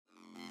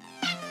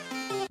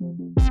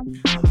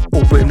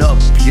Open up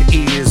your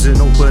ears and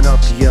open up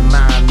your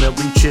mind. They'll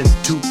reach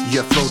into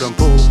your throat and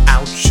pull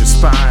out your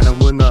spine.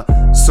 And when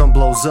the sun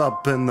blows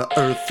up and the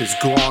earth is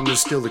gone,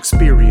 there's still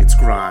experience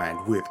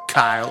grind with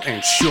Kyle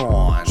and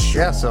Sean.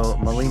 Yeah, so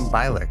Malim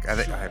Bialik.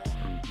 I'm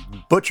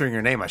butchering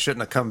your name. I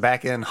shouldn't have come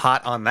back in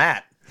hot on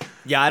that.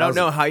 Yeah, I don't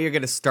know how you're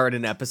going to start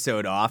an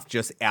episode off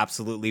just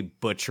absolutely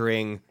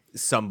butchering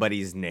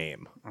somebody's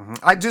name.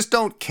 I just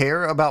don't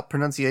care about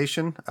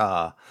pronunciation.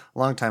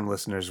 Longtime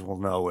listeners will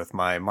know with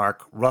my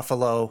Mark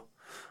Ruffalo.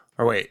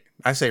 Or wait,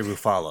 I say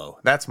Ruffalo.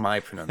 That's my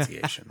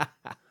pronunciation.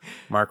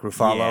 Mark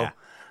Ruffalo. Yeah.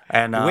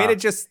 And Way to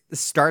just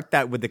start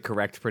that with the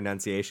correct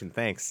pronunciation.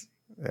 Thanks.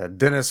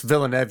 Dennis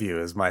Villeneuve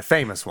is my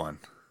famous one.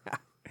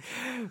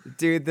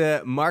 Dude,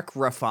 the Mark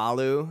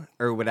Ruffalo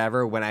or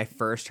whatever, when I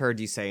first heard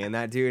you saying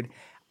that, dude,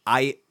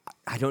 I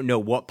don't know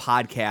what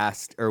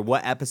podcast or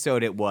what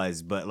episode it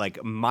was, but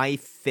like my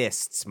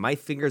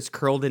fingers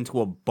curled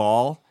into a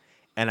ball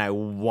and I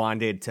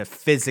wanted to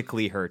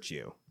physically hurt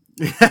you.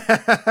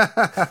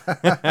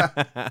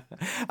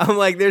 I'm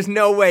like, there's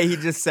no way he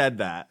just said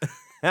that.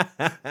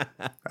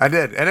 I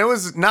did. And it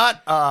was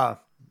not,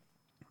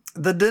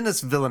 the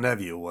Dennis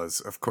Villeneuve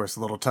was, of course, a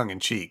little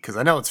tongue-in-cheek, because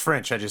I know it's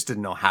French. I just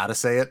didn't know how to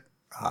say it,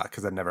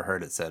 because I'd never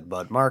heard it said.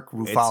 But Mark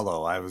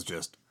Ruffalo, I was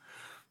just,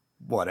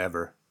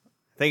 whatever.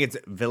 I think it's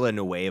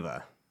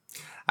Villanueva.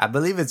 I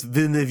believe it's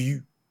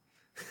Villeneuve.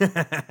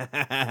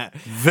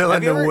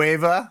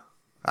 Villanueva.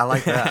 I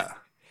like that.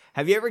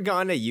 Have you ever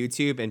gone to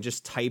YouTube and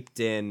just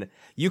typed in,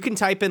 you can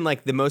type in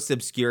like the most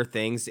obscure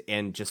things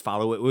and just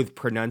follow it with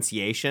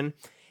pronunciation.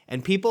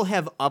 And people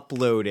have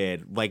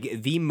uploaded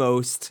like the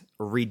most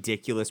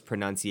ridiculous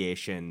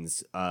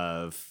pronunciations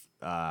of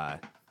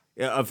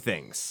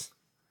things.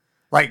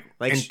 Like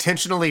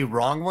intentionally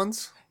wrong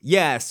ones?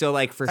 Yeah. So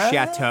like for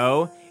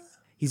Chateau,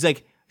 he's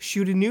like,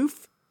 shoot a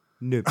noof?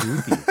 No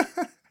poopy.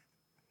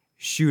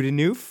 Shoot a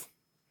noof?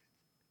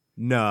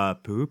 Nah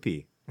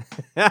poopy.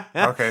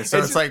 Okay. So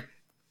it's like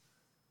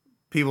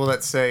people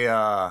that say,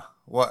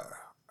 what?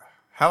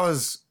 How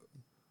is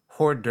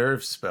hors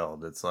d'oeuvre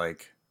spelled? It's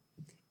like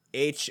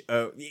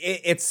H-O.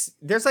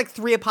 There's like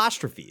 3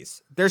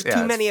 apostrophes. There's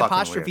too many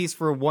apostrophes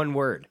for one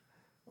word.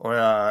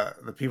 Or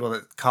the people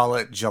that call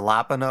it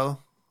jalapeno.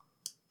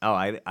 Oh,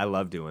 I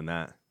love doing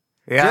that.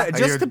 Yeah,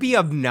 just to be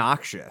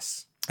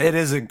obnoxious. It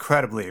is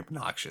incredibly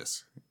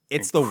obnoxious.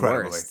 It's the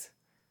worst.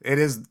 It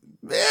is.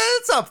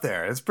 It's up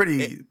there. It's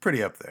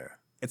pretty up there.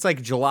 It's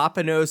like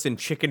jalapenos and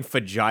chicken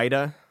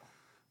fajita.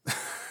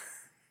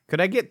 Could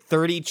I get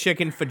 30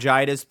 chicken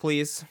fajitas,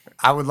 please?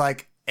 I would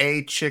like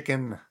a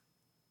chicken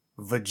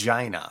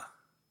vagina.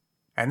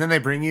 And then they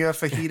bring you a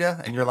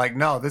fajita, and you're like,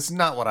 no, this is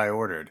not what I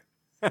ordered.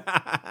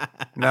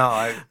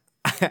 No,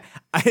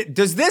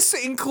 Does this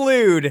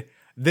include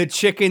the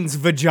chicken's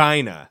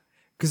vagina?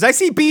 Because I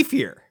see beef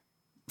here.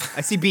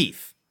 I see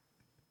beef.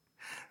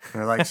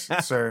 And they're like,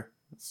 sir,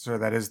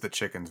 that is the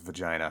chicken's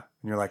vagina.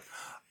 And you're like,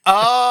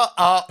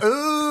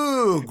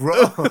 ooh,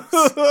 gross.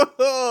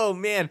 Oh,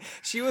 man.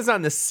 She was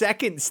on the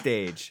second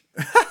stage.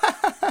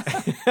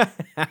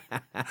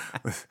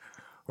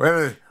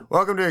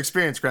 Welcome to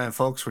Experience Grind,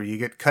 folks, where you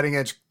get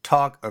cutting-edge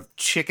talk of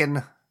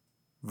chicken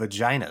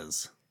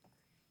vaginas.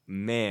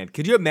 Man,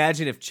 could you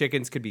imagine if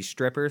chickens could be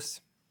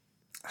strippers?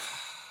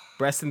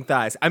 Breasts and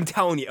thighs. I'm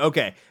telling you.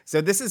 Okay,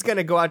 so this is going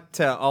to go out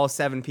to all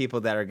 7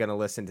 people that are going to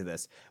listen to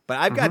this. But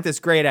I've got this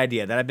great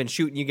idea that I've been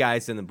shooting you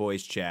guys in the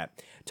boys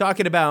chat,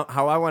 talking about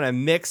how I want to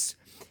mix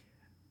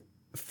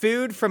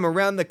food from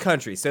around the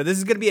country. So this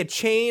is going to be a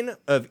chain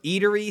of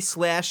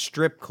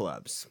eatery/strip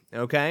clubs,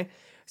 okay?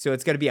 So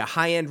it's going to be a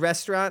high-end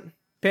restaurant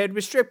paired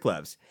with strip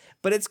clubs.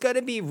 But it's going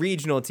to be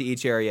regional to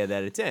each area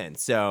that it's in.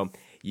 So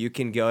you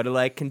can go to,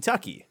 like,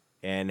 Kentucky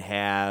and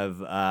have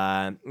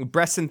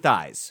breasts and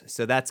thighs.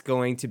 So that's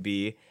going to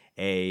be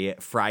a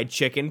fried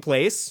chicken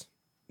place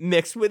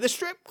mixed with a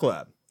strip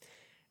club.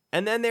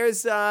 And then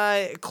there's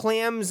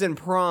clams and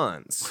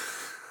prawns,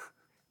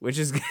 which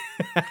is going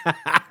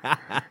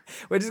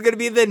to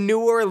be the New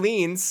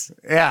Orleans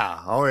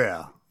Yeah. Oh,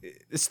 yeah.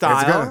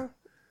 style.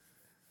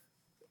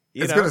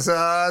 It's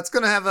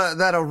gonna have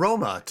that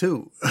aroma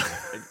too.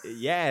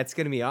 Yeah, it's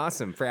going to be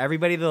awesome for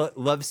everybody that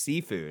loves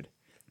seafood.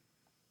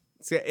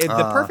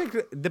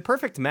 The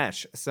perfect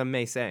mesh, some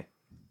may say.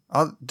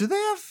 Do they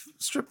have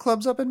strip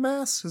clubs up in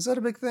Mass? Is that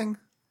a big thing?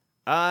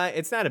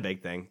 It's not a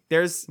big thing.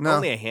 There's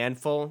only a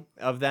handful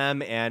of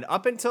them, and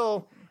up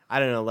until, I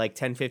don't know, like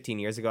 10, 15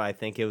 years ago, I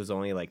think it was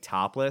only like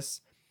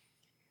topless.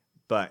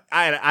 But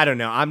I don't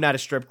know. I'm not a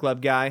strip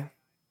club guy,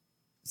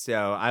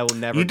 so I will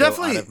never go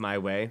out of my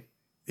way.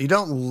 You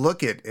don't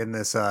look it in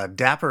this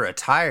dapper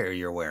attire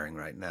you're wearing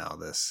right now.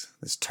 This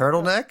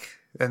turtleneck.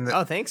 And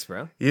thanks,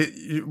 bro.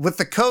 You, with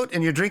the coat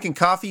and you're drinking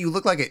coffee, you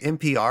look like an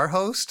NPR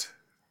host.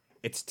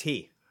 It's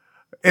tea.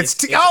 It's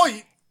tea.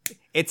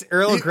 It's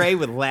Earl Grey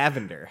with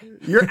lavender.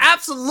 You're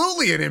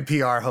absolutely an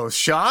NPR host,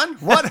 Sean.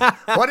 What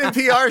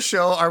NPR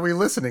show are we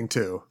listening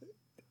to?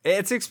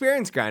 It's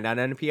Experience Grind on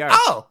NPR.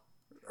 Oh,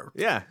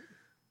 yeah,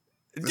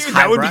 dude,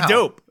 that would be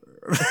dope.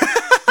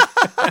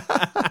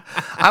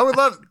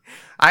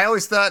 I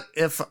always thought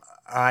if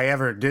I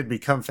ever did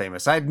become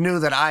famous, I knew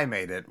that I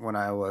made it when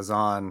I was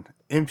on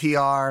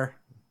NPR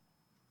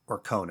or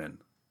Conan.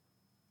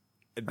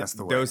 That's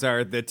the way. Those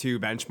are the two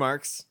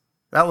benchmarks.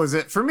 That was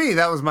it. For me,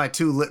 that was my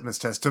 2 litmus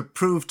tests to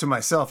prove to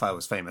myself I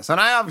was famous. And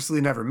I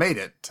obviously never made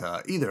it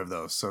to either of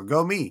those. So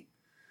go me.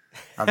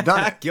 I've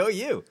done it. Go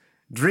you.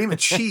 Dream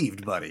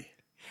achieved, buddy.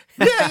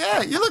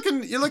 Yeah. You're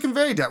looking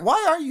very dapper.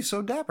 Why are you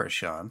so dapper,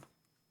 Sean?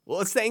 Well,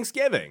 it's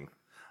Thanksgiving.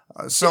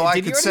 So I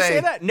Did you could already say,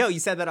 say that? No,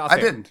 you said that off I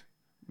air. didn't.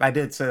 I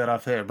did say that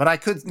off air. But I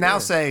could now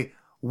say,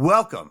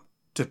 welcome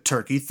to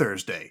Turkey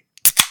Thursday.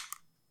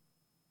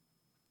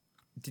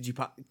 Did you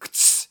pop?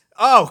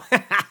 Oh.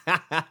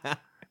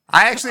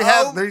 I actually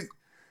have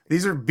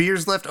these are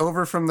beers left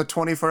over from the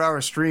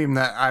 24-hour stream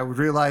that I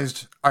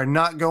realized are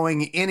not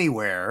going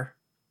anywhere.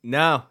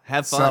 No,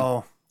 have fun.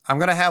 So I'm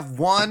gonna have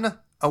one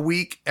a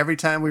week every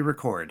time we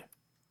record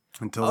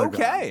until they're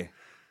gone. Okay.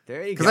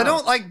 There you go.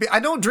 Because I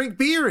don't drink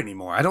beer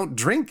anymore. I don't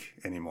drink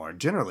anymore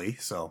generally.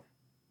 So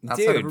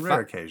outside of a rare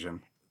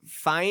occasion,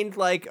 Find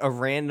like a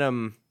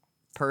random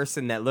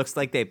person that looks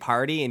like they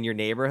party in your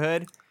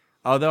neighborhood.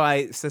 Although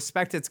I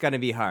suspect it's going to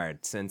be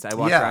hard since I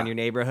walk around your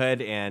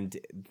neighborhood and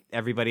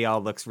everybody all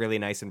looks really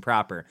nice and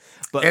proper.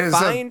 But it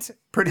is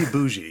pretty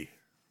bougie.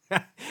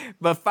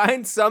 But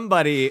find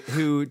somebody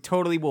who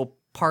totally will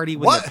party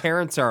when their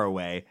parents are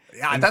away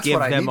and that's give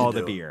what I them need all to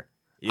the do. beer.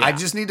 Yeah. I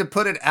just need to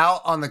put it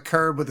out on the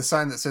curb with a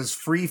sign that says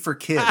 "Free for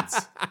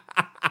Kids,"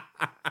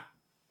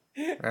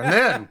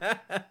 and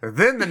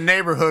then the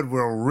neighborhood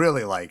will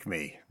really like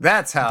me.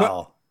 That's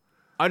how.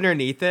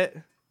 Underneath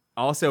it,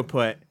 also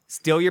put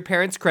steal your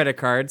parents' credit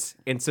cards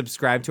and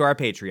subscribe to our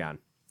Patreon.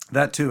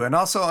 That too, and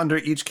also under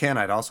each can,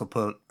 I'd also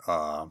put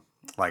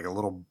like a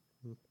little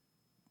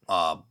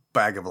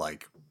bag of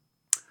like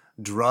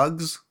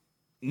drugs.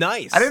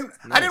 Nice. I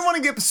didn't want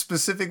to get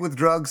specific with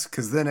drugs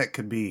because then it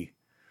could be.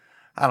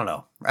 I don't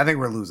know. I think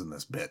we're losing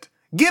this bit.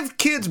 Give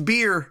kids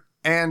beer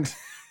and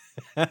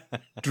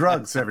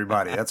drugs,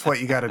 everybody. That's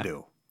what you got to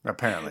do,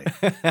 apparently.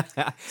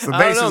 I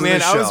don't know,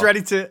 man. I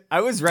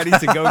was ready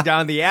to go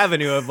down the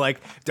avenue of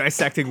like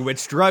dissecting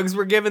which drugs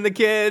we're giving the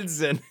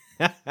kids and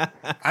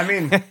I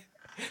mean,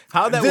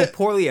 how that will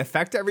poorly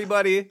affect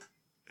everybody.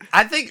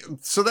 I think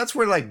so. That's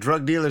where like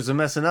drug dealers are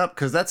messing up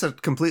because that's a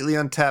completely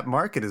untapped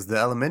market. Is the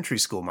elementary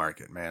school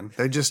market, man?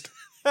 They just.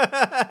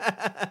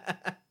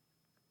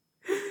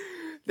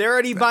 They're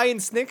already buying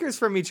Snickers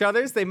from each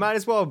other's. They might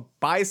as well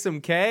buy some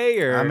K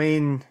or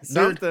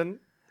something. Dude,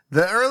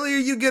 the earlier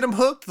you get them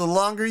hooked, the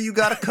longer you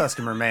got a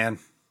customer, man.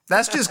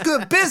 That's just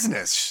good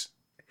business.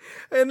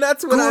 And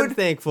that's what I'm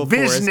thankful for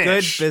is good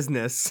business.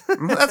 business.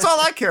 That's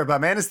all I care about,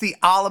 man. It's the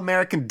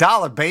all-American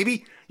dollar,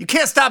 baby. You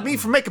can't stop me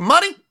from making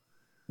money.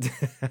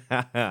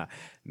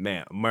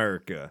 Man,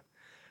 America.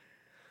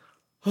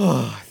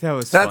 Oh, that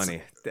was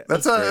funny.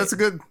 That's a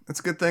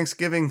good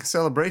Thanksgiving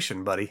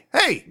celebration, buddy.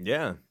 Hey.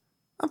 Yeah.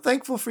 I'm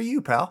thankful for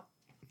you, pal.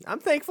 I'm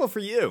thankful for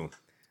you.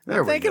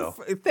 There we go.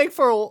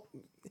 Thankful.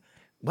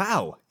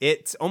 Wow.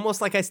 It's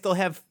almost like I still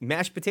have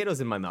mashed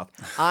potatoes in my mouth.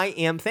 I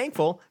am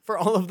thankful for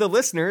all of the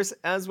listeners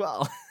as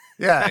well.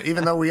 Yeah,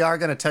 even though we are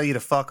going to tell you to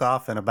fuck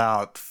off in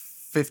about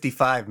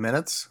 55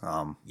 minutes.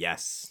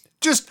 Yes.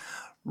 Just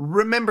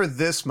remember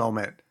this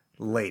moment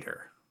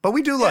later. But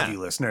we do love you,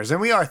 listeners,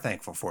 and we are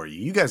thankful for you.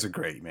 You guys are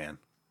great, man.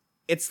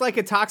 It's like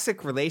a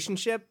toxic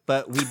relationship,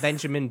 but we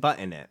Benjamin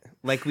Button it.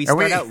 Like we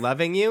start out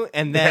loving you,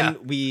 and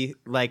then we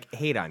like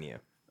hate on you.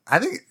 I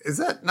think, is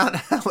that not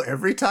how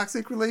every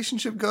toxic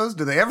relationship goes?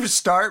 Do they ever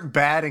start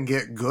bad and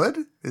get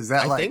good? Is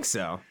that I think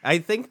so. I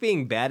think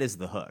being bad is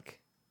the hook.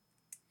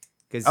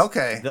 Because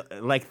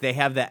like they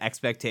have that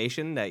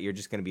expectation that you're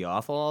just going to be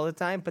awful all the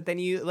time, but then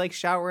you like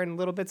shower in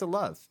little bits of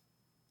love.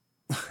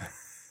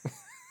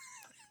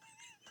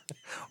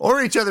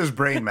 Or each other's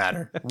brain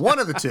matter. One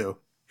of the two.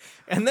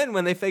 And then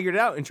when they figure it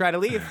out and try to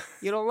leave,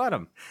 you don't let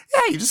them.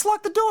 Yeah, you just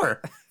lock the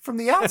door from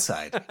the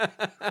outside.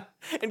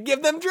 And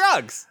give them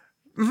drugs.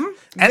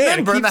 Mm-hmm. And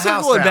then burn the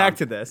house down. Back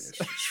to this.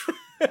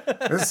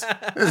 This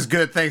is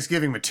good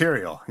Thanksgiving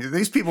material.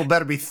 These people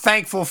better be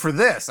thankful for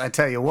this. I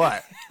tell you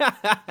what.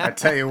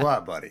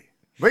 Buddy.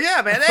 But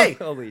yeah, man, hey.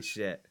 Holy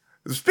shit.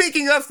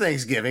 Speaking of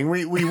Thanksgiving,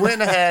 we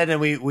went ahead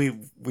and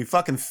we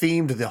fucking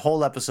themed the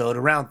whole episode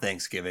around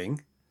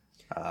Thanksgiving.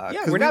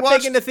 We're not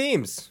big into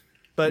themes.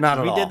 But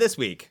we did this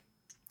week.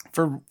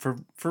 For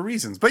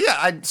reasons. But yeah,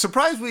 I'm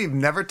surprised we've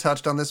never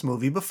touched on this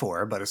movie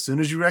before, but as soon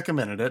as you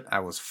recommended it, I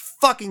was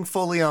fucking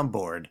fully on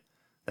board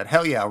that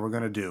hell yeah, we're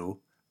going to do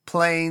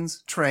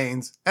Planes,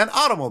 Trains, and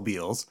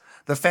Automobiles,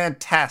 the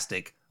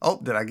fantastic,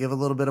 did I give a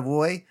little bit of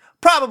away?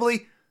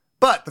 Probably,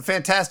 but the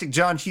fantastic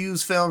John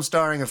Hughes film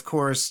starring, of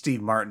course,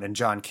 Steve Martin and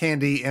John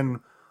Candy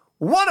in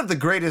one of the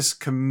greatest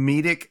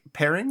comedic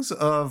pairings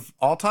of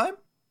all time.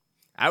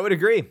 I would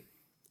agree.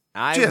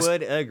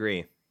 Would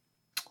agree.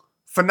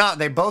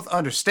 They both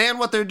understand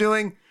what they're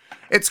doing.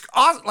 It's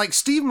awesome. Like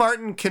Steve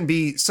Martin can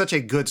be such a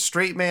good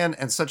straight man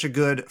and such a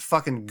good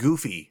fucking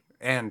goofy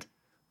and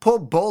pull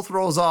both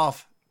roles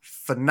off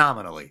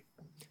phenomenally.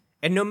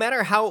 And no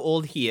matter how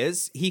old he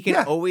is, he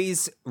can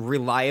always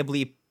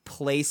reliably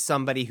play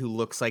somebody who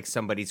looks like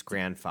somebody's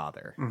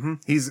grandfather.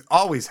 He's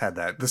always had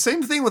that. The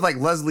same thing with like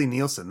Leslie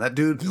Nielsen. That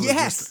dude. Who was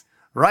Yes. just,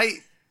 right.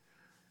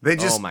 They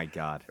just. Oh my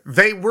God.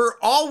 They were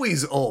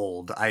always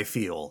old. I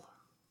feel.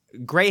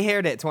 Gray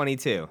haired at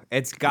 22.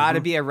 It's got to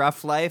Mm-hmm. be a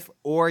rough life,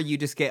 or you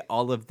just get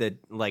all of the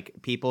like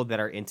people that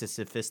are into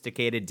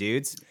sophisticated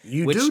dudes.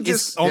 You which do is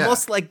just-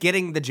 almost like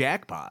getting the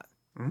jackpot.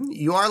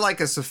 You are like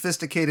a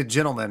sophisticated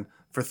gentleman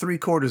for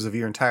 3/4 of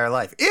your entire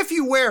life. If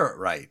you wear it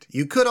right.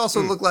 You could also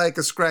look like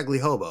a scraggly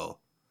hobo,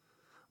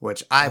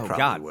 which I probably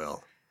God.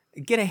 will.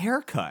 Get a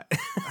haircut.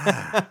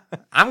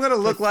 I'm going to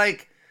look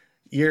like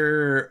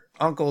your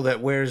uncle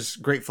that wears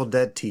Grateful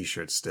Dead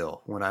t-shirts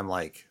still when I'm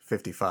like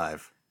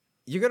 55.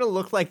 You're gonna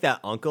look like that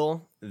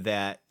uncle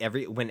that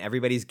when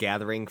everybody's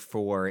gathering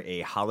for a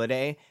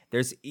holiday,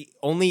 there's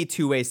only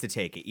two ways to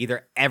take it.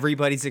 Either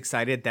everybody's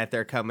excited that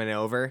they're coming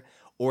over,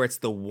 or it's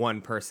the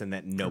one person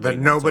that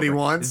nobody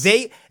wants?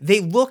 They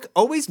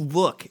always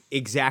look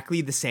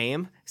exactly the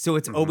same, so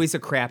it's always a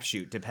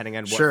crapshoot depending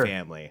on what Sure.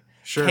 family.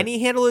 Sure. Can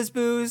he handle his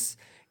booze?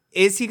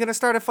 Is he gonna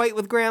start a fight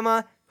with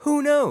grandma?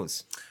 Who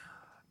knows?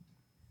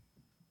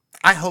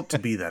 I hope to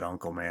be that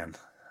uncle, man.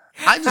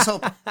 I just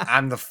hope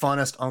I'm the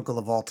funnest uncle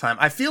of all time.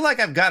 I feel like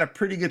I've got a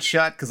pretty good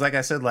shot because, like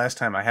I said last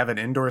time, I have an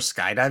indoor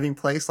skydiving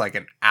place like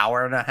an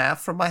hour and a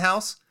half from my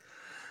house.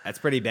 That's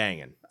pretty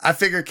banging. I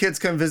figure kids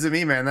come visit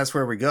me, man. That's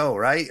where we go,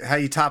 right? How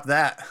you top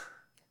that?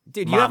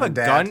 Dude, you Mom have a and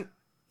Dad. gun.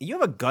 You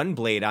have a gun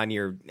blade on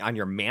your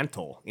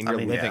mantle in your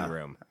living yeah.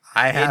 room.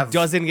 It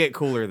doesn't get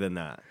cooler than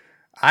that.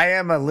 I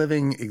am a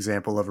living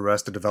example of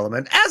Arrested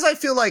Development, as I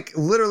feel like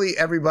literally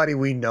everybody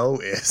we know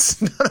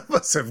is. None of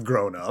us have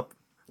grown up.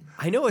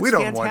 I know it's We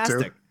don't fantastic.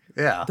 want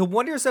to. Yeah. The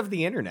wonders of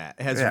the internet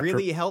has Yeah,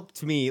 really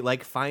helped me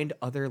like find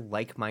other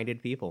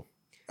like-minded people.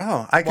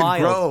 Oh, I can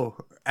Wild.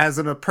 grow as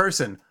a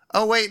person.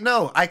 Oh, wait,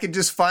 no. I could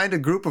just find a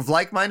group of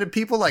like-minded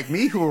people like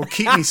me who will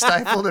keep me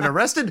stifled and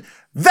arrested.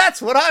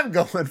 That's what I'm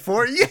going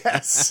for.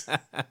 Yes.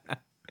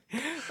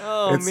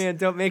 Oh man,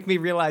 don't make me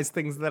realize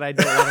things that I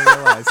don't want to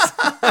realize.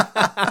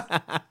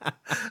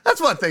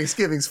 That's what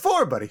Thanksgiving's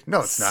for, buddy.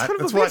 No, it's not. Son of a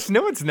That's bitch. what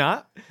No, it's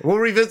not. we'll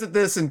revisit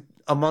this in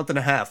a month and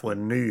a half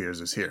when New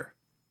Year's is here.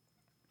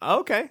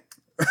 Okay.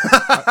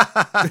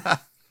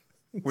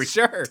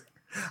 Sure.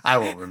 I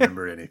won't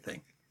remember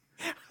anything.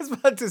 I was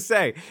about to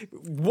say,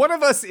 one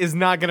of us is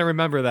not going to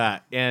remember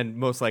that, and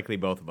most likely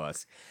both of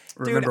us.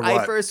 Remember Dude, I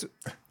what? first,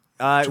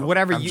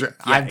 whatever I'm you. jo-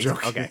 I'm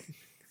joking. Okay.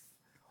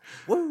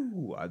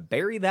 Woo!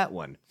 Bury that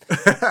one.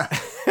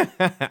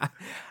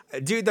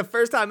 Dude, the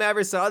first time I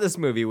ever saw this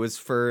movie was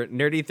for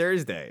Nerdy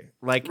Thursday.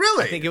 Like,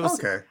 Really? I think it was.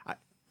 Okay.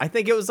 I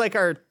think it was like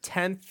our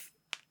 10th.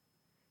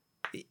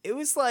 It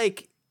was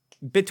like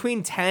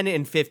between 10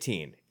 and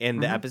 15 in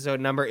the episode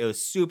number. It was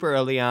super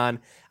early on.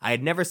 I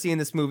had never seen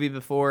this movie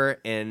before,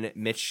 and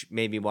Mitch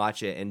made me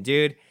watch it. And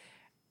dude,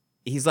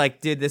 he's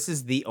like, dude, this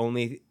is the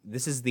only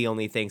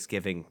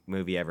Thanksgiving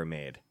movie ever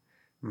made.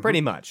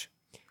 Pretty much.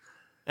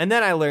 And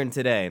then I learned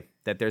today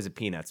that there's a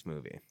Peanuts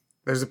movie.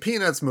 There's a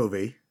Peanuts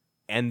movie.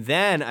 And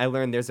then I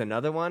learned there's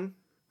another one.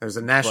 There's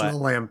a National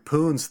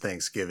Lampoon's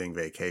Thanksgiving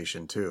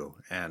Vacation, too.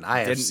 And I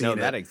have Didn't seen know it.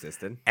 that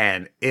existed.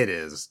 And it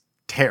is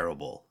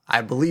terrible.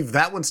 I believe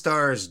that one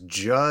stars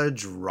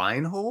Judge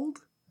Reinhold.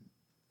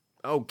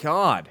 Oh,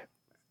 God.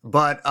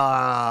 But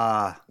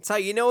That's how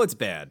you know it's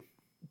bad.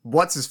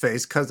 what's his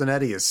face? Cousin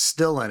Eddie is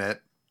still in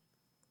it.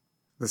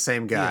 The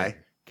same guy.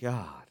 Dear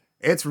God.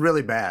 It's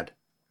really bad.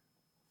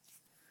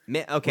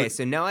 Okay,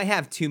 so now I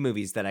have two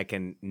movies that I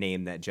can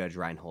name that Judge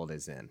Reinhold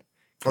is in.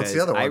 What's the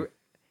other one?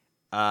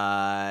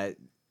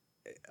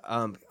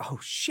 Oh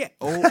shit!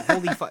 Oh,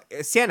 holy fuck!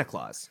 Santa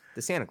Claus,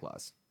 the Santa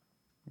Claus.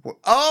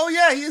 Oh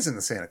yeah, he is in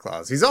the Santa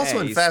Claus. He's also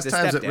Yeah, in he's Fast the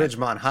Times at stepdad.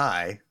 Ridgemont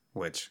High,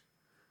 which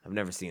I've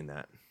never seen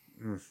that.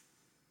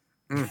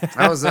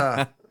 I was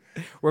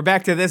We're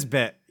back to this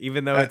bit,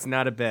 even though it's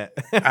not a bit.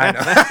 I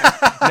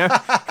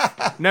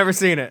know. Never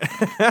seen it.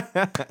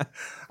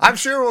 I'm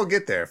sure we'll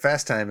get there.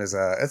 Fast Time is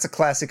it's a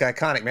classic,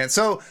 iconic, man.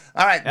 So,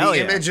 all right, Hell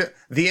yeah.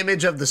 the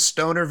image of the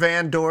stoner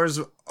van doors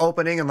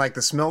opening and like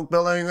the smoke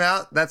billowing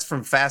out, that's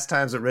from Fast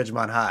Times at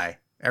Ridgemont High.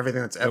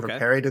 Everything that's ever Okay.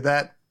 parodied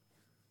that.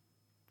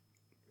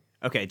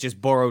 Okay,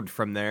 just borrowed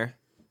from there.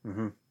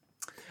 Mm-hmm.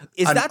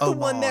 Is An that the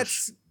one homage.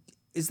 that's?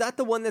 Is that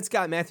the one that's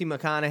got Matthew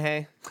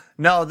McConaughey?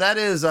 No, that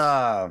is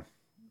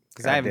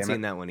Because I haven't damn it.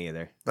 seen that one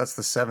either. that's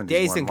the 70s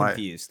Dazed one. and Why-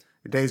 Confused.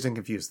 Dazed and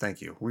Confused. Thank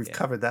you. We've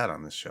covered that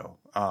on this show.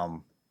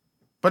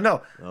 But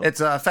no, it's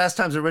Fast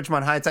Times at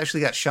Ridgemont High. It's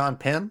actually got Sean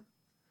Penn,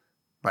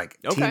 like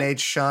Okay. teenage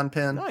Sean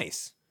Penn.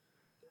 Nice.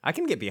 I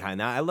can get behind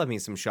that. I love me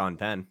some Sean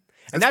Penn.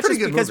 It's And that's pretty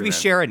just good because movie, we man.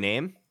 share a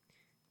name.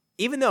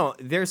 Even though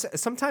there's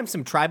sometimes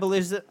some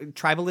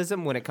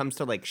tribalism when it comes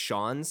to like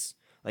Sean's.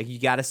 Like you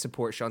got to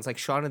support Sean's. Like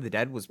Shaun of the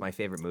Dead was my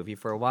favorite movie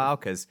for a while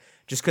because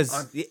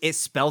it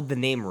spelled the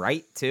name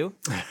right too.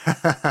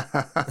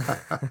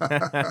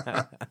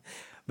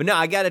 But no,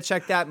 I got to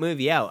check that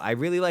movie out. I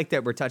really like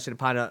that we're touching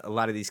upon a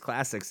lot of these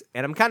classics,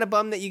 and I'm kind of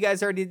bummed that you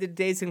guys already did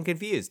Dazed and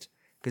Confused.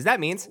 because that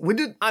means We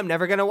did I'm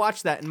never gonna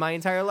watch that in my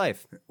entire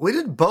life. we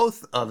did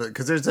both of it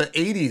because there's an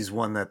 '80s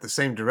one that the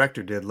same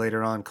director did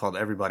later on called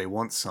Everybody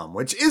Wants Some,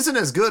 which isn't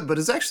as good, but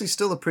is actually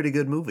still a pretty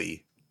good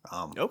movie.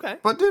 Okay.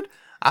 But dude,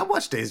 I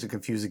watched Dazed and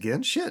Confused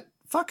again. Shit,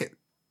 fuck it.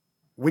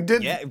 We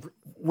did. Yeah.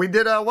 We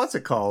did. What's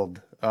it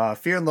called?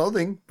 Fear and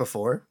Loathing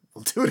before.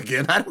 We'll do it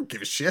again. I don't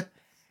give a shit.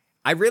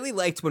 I really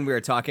liked when we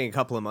were talking a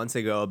couple of months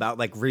ago about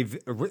like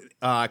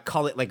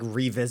call it like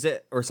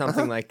revisit or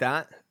something like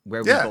that,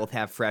 where we Yeah. both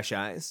have fresh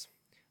eyes.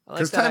 I like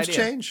Because that times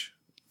idea. change.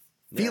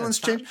 Feelings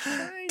times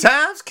change.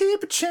 Times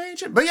keep it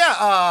changing. But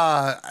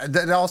yeah,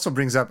 that also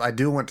brings up, I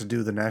do want to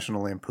do the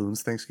National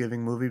Lampoon's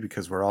Thanksgiving movie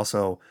because we're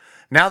also,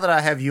 now that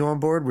I have you on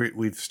board,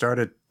 we've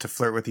started to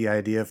flirt with the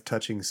idea of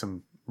touching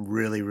some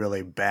really,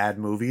 really bad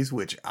movies,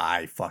 which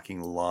I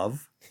fucking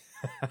love.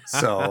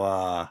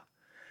 So,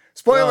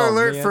 spoiler Oh,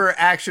 alert man. for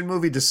Action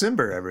Movie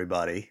December,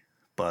 everybody.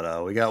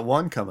 But we got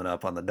one coming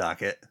up on the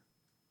docket.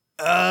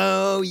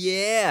 Oh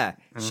yeah.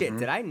 Shit.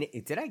 Did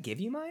I give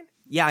you mine?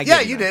 Yeah. I Yeah,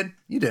 gave you mine. did.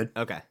 You did.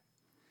 Okay.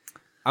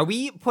 Are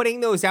we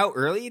putting those out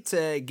early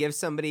to give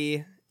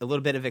somebody a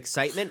little bit of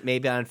excitement,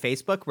 maybe on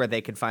Facebook, where they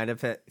could find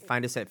us at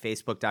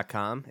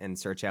facebook.com and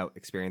search out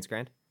Experience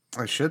Grind?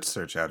 I should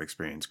search out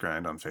Experience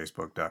Grind on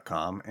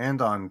Facebook.com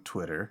and on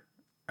Twitter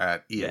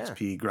at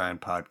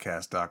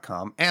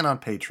expgrindpodcast.com and on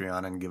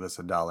Patreon and give us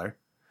 $1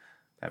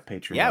 at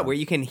Patreon. Yeah, where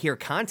you can hear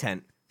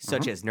content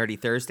such as Nerdy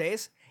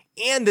Thursdays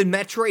and the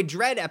Metroid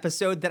Dread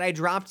episode that I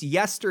dropped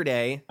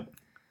yesterday.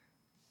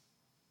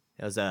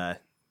 That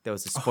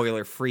was a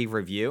spoiler-free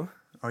review.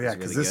 Oh yeah, It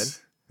was because really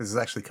this is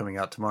actually coming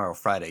out tomorrow,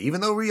 Friday,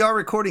 even though we are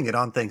recording it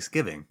on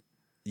Thanksgiving.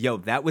 Yo,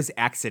 that was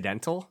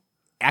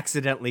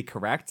accidentally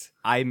correct.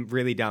 I'm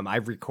really dumb. I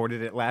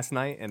recorded it last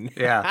night, and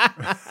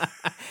Yeah.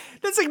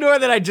 let's ignore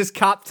that I just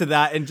copped to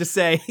that and just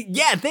say,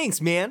 yeah,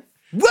 thanks, man.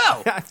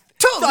 Whoa! Totally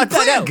Thought that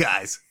planned, out.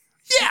 guys.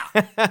 Yeah.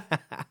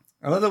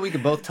 I love that we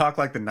could both talk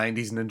like the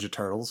 '90s Ninja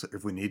Turtles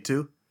if we need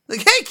to.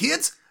 Like, hey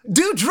kids,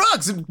 do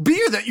drugs and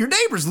beer that your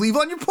neighbors leave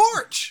on your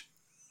porch.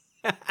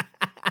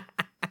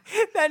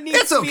 That needs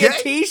It's to be a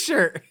okay.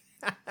 t-shirt.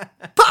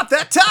 Pop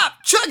that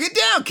top, chug it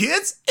down,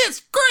 kids.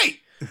 It's great.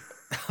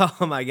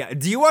 Oh my god.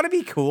 Do you want to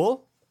be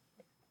cool?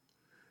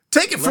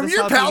 Take it Let from us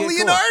your help you pal get cool.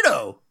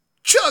 Leonardo.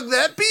 Chug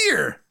that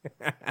beer.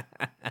 And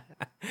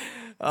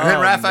then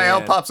Oh, Raphael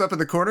man. pops up in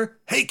the corner.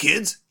 Hey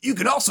kids, you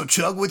can also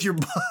chug with your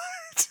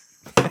butt.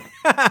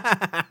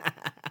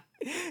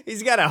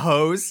 He's got a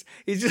hose.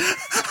 He's just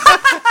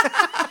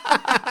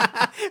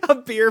a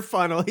beer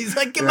funnel. He's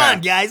like, come Yeah.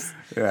 on, guys.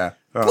 Yeah.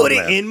 Put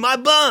it in my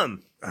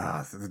bum.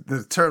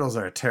 The turtles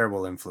are a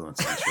terrible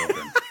influence on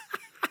children.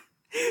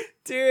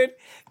 Dude.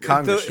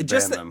 Congress should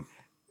just ban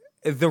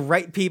them. the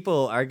right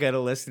people are going to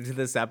listen to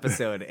this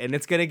episode, and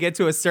it's going to get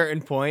to a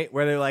certain point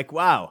where they're like,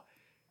 wow,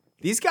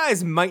 these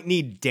guys might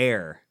need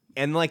Dare.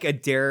 And like a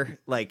Dare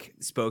like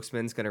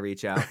spokesman's going to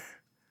reach out.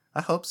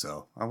 I hope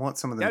so. I want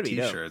some of them That'd be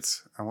dope.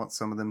 t-shirts. I want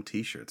some of them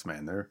t-shirts,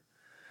 man.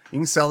 You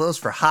can sell those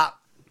for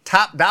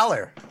top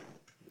dollar.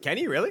 Can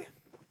you really?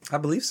 I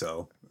believe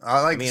so.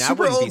 Like mean, I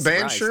super wouldn't be old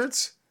band surprised.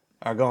 shirts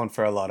are going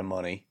for a lot of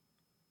money.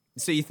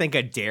 So you think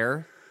a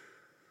Dare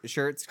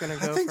shirt's going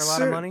to go for a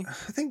lot of money? I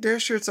think Dare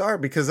shirts are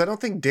because I don't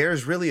think Dare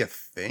is really a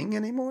thing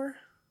anymore.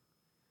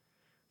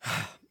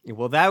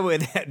 Well, that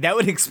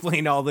would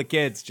explain all the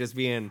kids just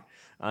being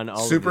on all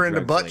Super of the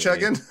into butt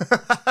drugs chugging.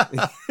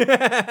 lately.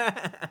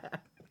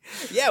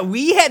 Yeah,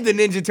 we had the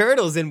Ninja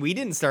Turtles and we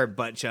didn't start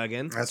butt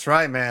chugging. That's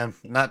right, man.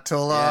 Not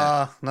till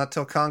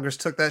Congress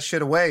took that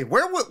shit away.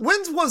 When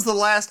was the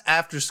last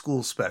after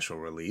school special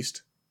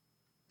released?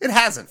 It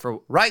hasn't.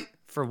 Right?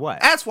 For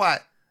what? That's why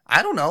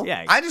I don't know.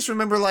 Yeah. I just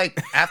remember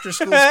like after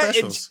school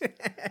specials.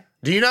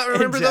 Do you not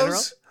remember general?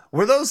 those?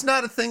 Were those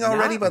not a thing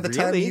already Not by the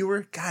time really. you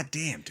were? God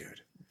damn,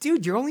 dude.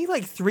 Dude, you're only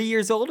like 3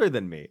 years older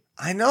than me.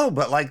 I know,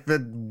 but like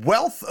the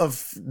wealth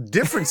of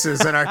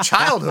differences in our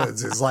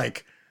childhoods is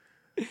like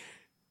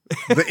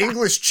the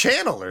English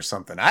Channel or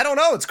something. I don't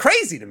know. It's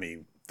crazy to me,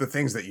 the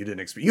things that you didn't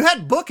expect. You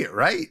had Book It,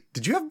 right?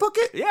 Did you have Book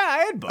It? Yeah,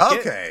 I had book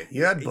Okay,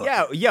 you had Book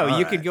Yeah, It. yo, All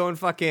you right. could go and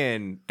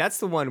fucking. That's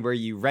the one where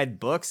you read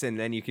books and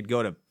then you could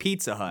go to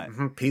Pizza Hut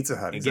Pizza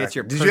Hut. and Exactly. get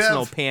your Did personal you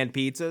have, pan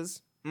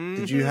pizzas.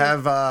 Did you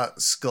have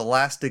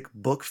Scholastic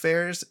book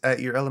fairs at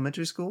your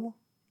elementary school?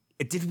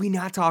 Did we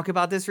not talk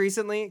about this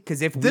recently?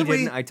 Because if we Did we?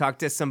 didn't, I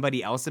talked to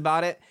somebody else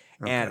about it,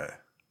 and Okay.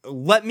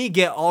 let me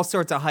get all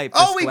sorts of hype. For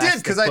Oh, we did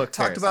Scholastic because I book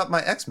talked fairs. about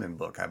my X-Men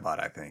book I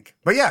bought. I think,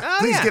 but yeah, Oh,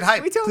 please yeah, get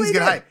hype. we totally Please get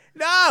did. hype.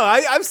 No,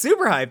 I'm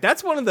super hyped.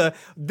 That's one of the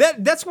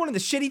that's one of the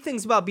shitty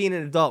things about being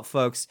an adult,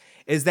 folks,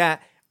 is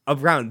that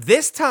around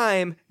this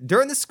time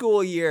during the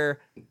school year,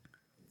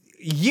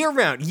 year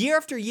round, year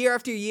after year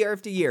after year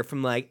after year,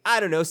 from like, I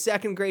don't know,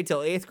 2nd grade till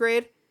 8th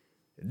grade,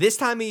 this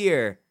time of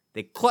year,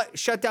 they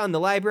shut down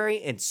the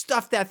library and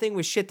stuffed that thing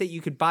with shit that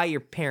you could buy your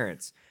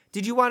parents.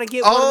 Did you want to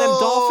get one of them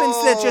dolphins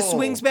that just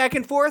swings back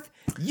and forth?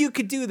 You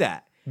could do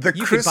that. The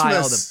you Christmas could buy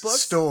all the books.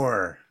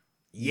 store.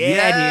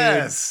 Yeah,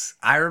 yes,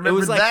 I remember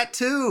was like- that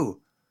too.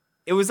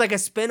 It was like a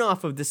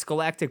spinoff of the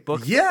Scholastic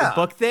book Yeah.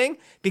 book thing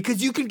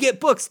because you could get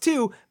books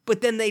too,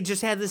 but then they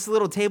just had this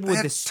little table with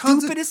had the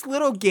tons of- stupidest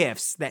little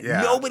gifts that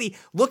Yeah. nobody,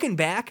 looking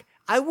back,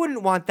 I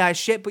wouldn't want that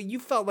shit, but you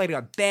felt like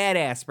a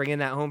badass bringing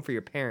that home for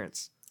your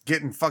parents.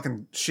 Getting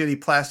fucking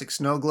shitty plastic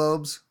snow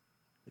globes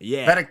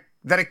Yeah.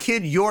 that a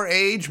kid your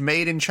age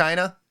made in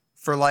China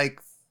for like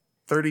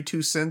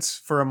 32 cents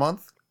for a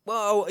month.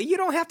 Whoa, you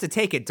don't have to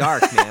take it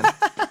dark, man.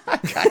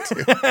 Got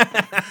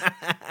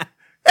to.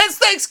 It's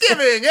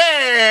Thanksgiving,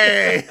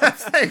 hey! I'm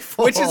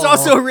thankful. Which is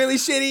also a really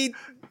shitty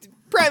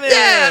premise.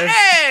 Yeah,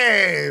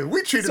 hey!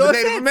 We treated So the it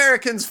Native fits.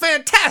 Americans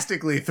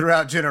fantastically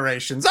throughout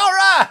generations. All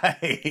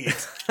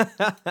right!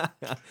 But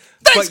you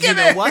Thanksgiving!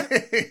 know what?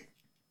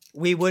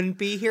 We wouldn't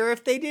be here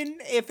if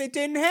it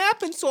didn't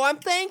happen, so I'm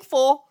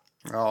thankful.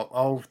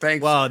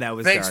 Thanks. Whoa, that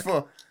was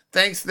dark.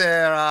 Thanks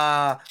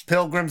there,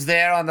 pilgrims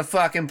there on the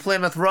fucking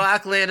Plymouth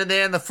Rock, landing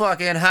there in the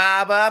fucking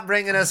harbor,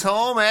 bringing us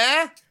home,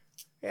 eh?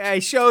 Yeah, he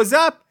shows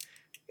up,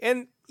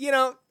 and, you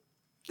know,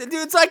 the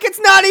dude's like, it's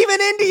not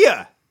even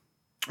India.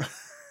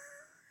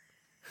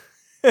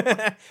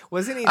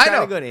 Wasn't he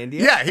trying to go to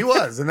India? Yeah, he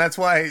was, and that's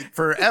why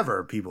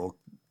forever people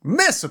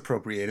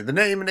misappropriated the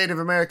name of Native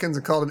Americans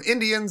and called them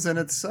Indians, and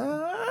it's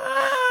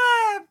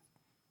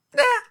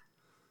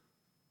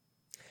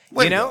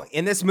You know,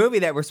 in this movie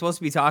that we're supposed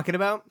to be talking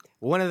about,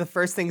 one of the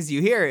first things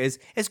you hear is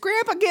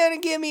Grandpa gonna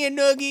give me a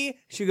noogie?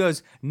 She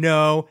goes,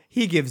 no,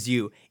 he gives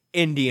you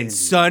Indian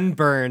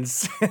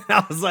sunburns.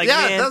 I was like,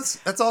 yeah, man.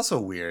 that's also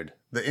weird.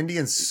 The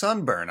Indian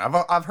sunburn.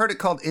 I've heard it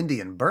called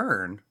Indian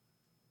burn.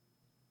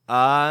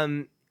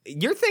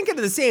 You're thinking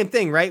of the same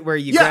thing, right? Where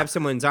you grab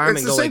someone's arm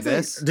and go like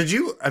this?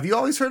 Have you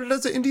always heard it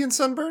as an Indian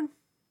sunburn?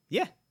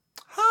 Yeah.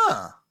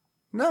 Huh.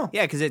 No.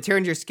 Yeah, because it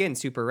turned your skin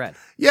super red.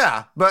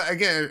 Yeah, but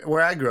again,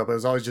 where I grew up, it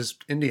was always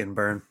just Indian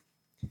burn,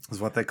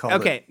 is what they called it.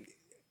 Okay,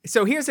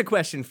 so here's a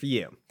question for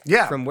you.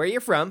 Yeah. From where you're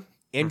from,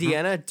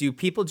 Indiana, do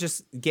people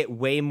just get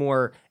way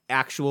more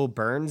actual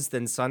burns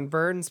than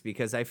sunburns?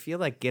 Because I feel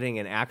like getting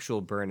an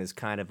actual burn is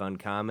kind of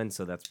uncommon,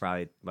 so that's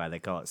probably why they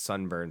call it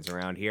sunburns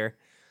around here.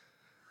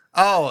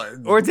 Oh,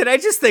 Or did I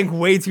just think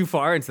way too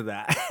far into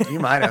that? you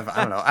might have. I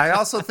don't know. I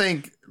also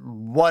think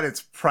what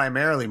it's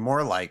primarily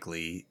more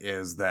likely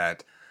is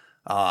that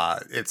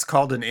it's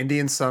called an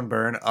Indian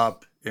sunburn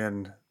up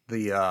in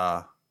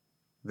the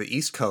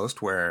East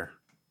Coast, where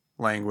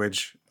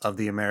language of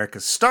the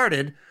Americas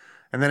started,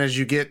 and then as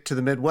you get to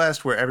the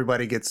Midwest, where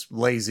everybody gets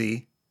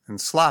lazy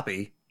and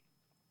sloppy,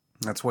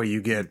 that's where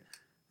you get.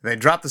 They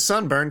drop the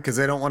sunburn because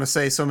they don't want to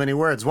say so many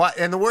words. Why?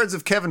 In the words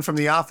of Kevin from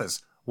The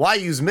Office, why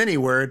use many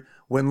word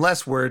when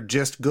less word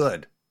just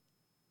good?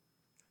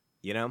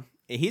 You know,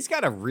 he's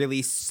got a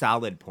really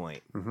solid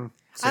point.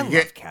 So I you love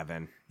get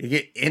Kevin. You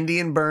get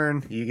Indian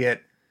burn. You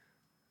get,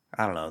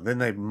 I don't know. Then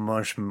they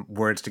mush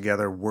words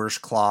together. Worse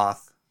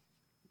cloth.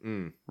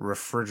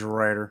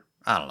 Refrigerator.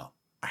 I don't know.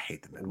 I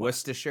hate the Midwest.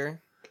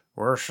 Worcestershire.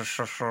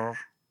 Worcestershire.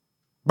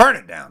 Burn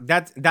it down.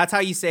 That's how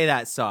you say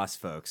that sauce,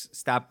 folks.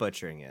 Stop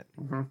butchering it.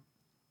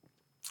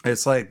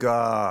 It's like,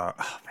 oh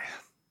man.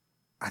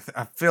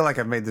 I feel like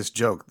I've made this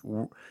joke.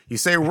 You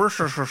say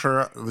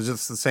Worcestershire was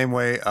just the same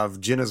way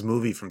of Jenna's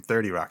movie from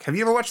 30 Rock. Have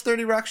you ever watched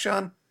 30 Rock,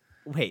 Sean?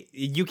 Wait,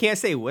 you can't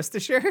say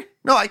Worcestershire?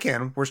 No, I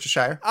can.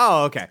 Worcestershire.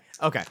 Oh, okay.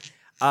 Okay.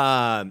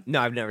 No,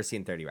 I've never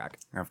seen 30 Rock.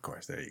 Of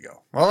course, there you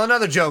go. Well,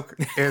 another joke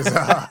is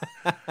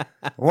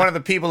one of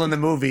the people in the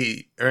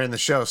movie or in the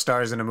show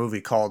stars in a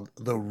movie called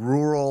The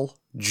Rural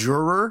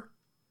Juror.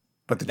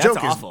 But the That's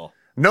joke awful. is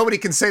nobody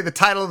can say the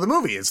title of the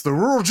movie. It's The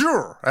Rural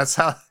Juror. That's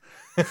how.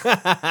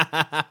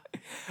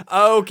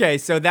 Okay,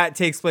 so that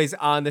takes place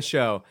on the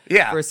show.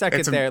 Yeah, For a second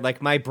it's there,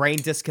 like my brain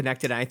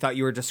disconnected and I thought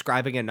you were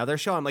describing another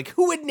show. I'm like,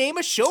 who would name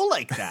a show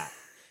like that?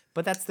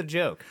 But that's the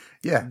joke.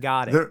 Yeah,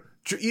 Got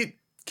it.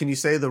 Can you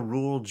say The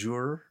Rural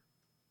Juror?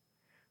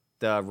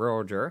 The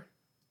rural juror?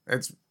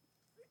 It's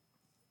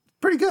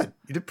pretty good.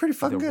 You did pretty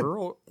fucking The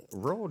good.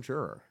 rural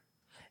juror.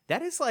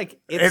 That is like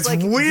It's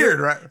like weird,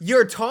 right?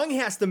 Your tongue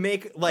has to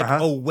make like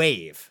a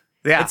wave.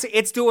 Yeah.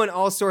 It's doing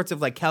all sorts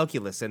of like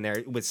calculus in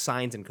there with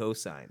sines and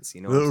cosines.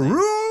 You know what The I'm saying?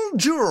 Rural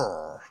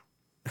Juror.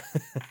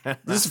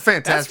 This is a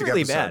fantastic That's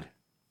really episode.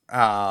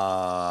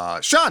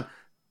 bad. Sean,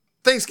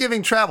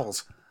 Thanksgiving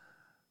travels.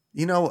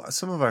 You know,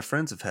 some of our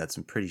friends have had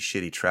some pretty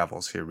shitty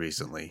travels here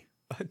recently.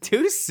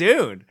 Too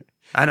soon.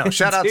 I know.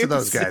 Shout out to Too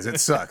those guys. soon. It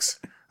sucks.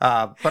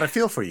 But I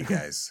feel for you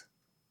guys.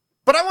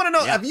 But I want to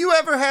know, have you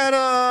ever had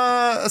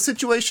a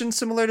situation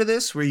similar to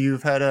this where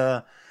you've had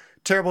a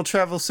terrible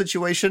travel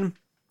situation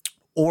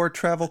or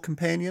travel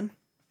companion?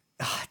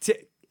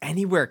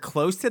 Anywhere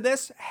close to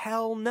this?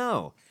 Hell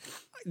no.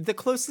 The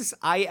closest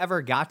I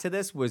ever got to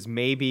this was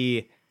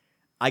maybe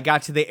I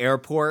got to the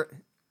airport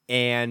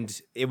and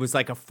it was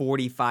like a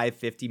 45,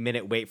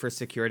 50-minute wait for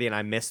security and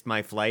I missed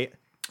my flight.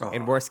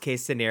 In worst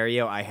case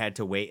scenario, I had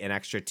to wait an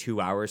extra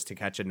 2 hours to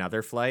catch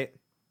another flight.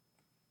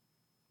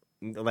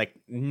 Like,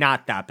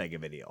 not that big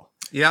of a deal.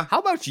 Yeah. How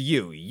about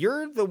you?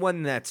 You're the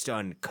one that's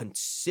done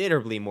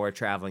considerably more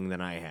traveling than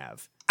I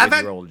have I've with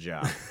had- your old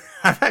job.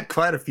 I've had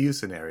quite a few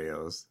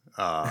scenarios.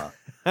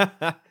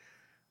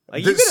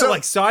 Like, you've been to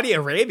like Saudi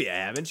Arabia,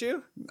 haven't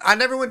you? I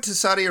never went to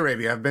Saudi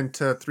Arabia. I've been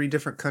to 3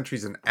 different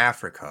countries in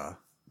Africa.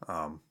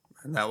 And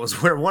that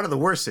was where one of the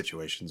worst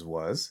situations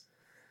was.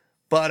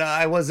 But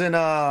I was in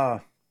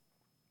I've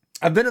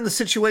been in the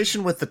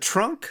situation with the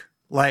trunk.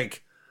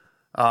 Like,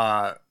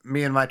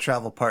 me and my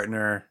travel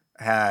partner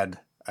had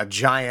a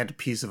giant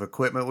piece of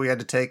equipment we had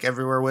to take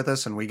everywhere with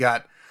us, and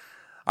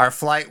our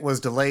flight was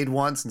delayed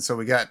once, and so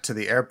we got to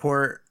the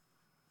airport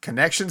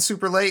connection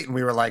super late, and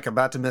we were like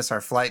about to miss our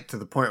flight, to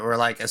the point where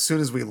like as soon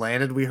as we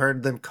landed we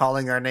heard them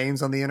calling our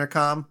names on the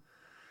intercom.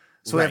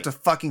 So we have to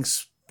fucking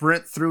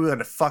sprint through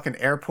a fucking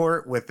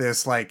airport with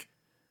this like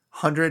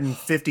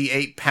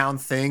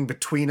 158-pound thing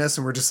between us,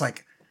 and we're just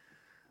like,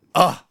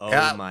 oh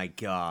my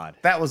god,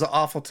 that was an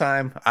awful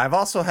time. I've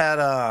also had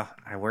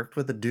I worked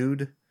with a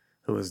dude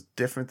who was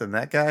different than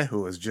that guy,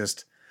 who was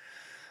just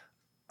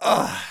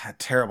a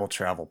terrible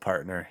travel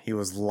partner. He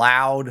was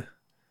loud.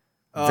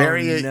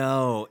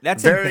 No,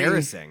 that's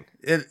embarrassing.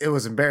 It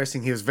was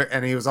embarrassing. He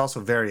was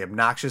also very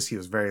obnoxious. He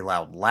was very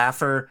loud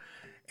laugher,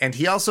 and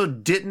he also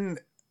didn't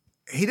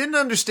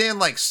understand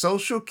like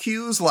social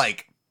cues.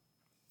 Like,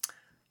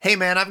 hey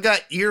man, I've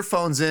got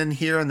earphones in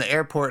here in the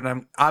airport, and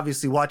I'm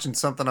obviously watching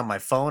something on my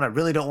phone. I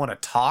really don't want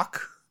to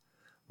talk,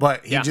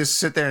 but he'd just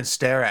sit there and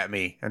stare at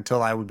me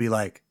until I would be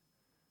like,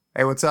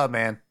 "Hey, what's up,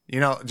 man?"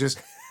 Just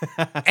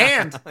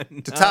and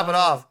to top it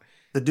off,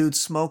 the dude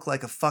smoked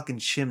like a fucking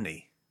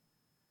chimney.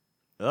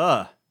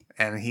 Ugh.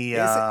 And he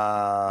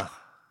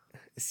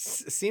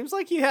seems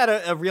like you had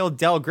a real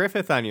Del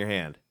Griffith on your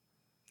hand.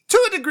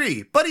 To a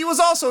degree. But he was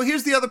also,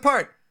 here's the other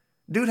part.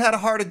 Dude had a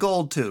heart of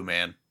gold too,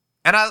 man.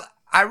 And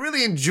I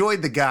really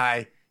enjoyed the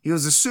guy. He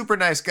was a super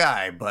nice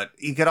guy, but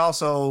he could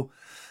also,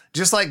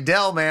 just like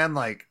Del, man,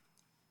 like,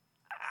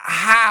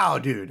 how,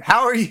 dude?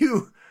 How do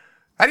you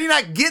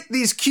not get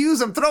these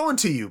cues I'm throwing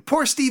to you?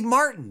 Poor Steve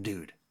Martin,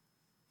 dude.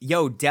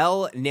 Yo,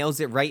 Del nails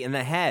it right in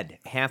the head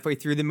halfway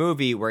through the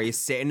movie, where he's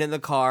sitting in the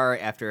car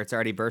after it's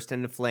already burst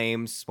into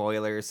flames,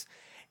 spoilers,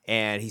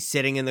 and he's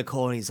sitting in the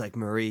cold and he's like,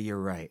 "Marie, you're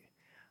right.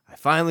 I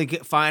finally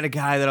find a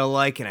guy that I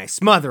like and I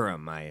smother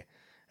him. I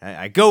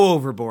go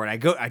overboard.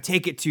 I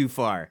take it too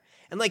far."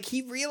 And like,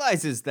 he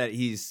realizes that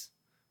he's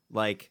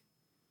like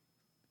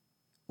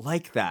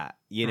that,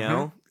 you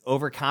know,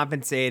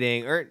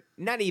 overcompensating, or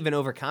not even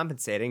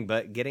overcompensating,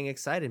 but getting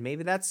excited.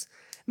 Maybe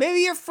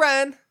your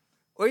friend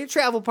or your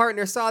travel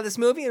partner saw this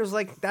movie and was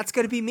like, "That's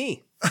going to be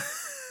me.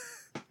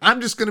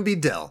 I'm just going to be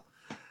Del."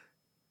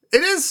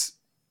 It is,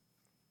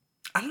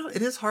 I don't know,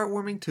 it is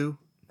heartwarming too.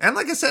 And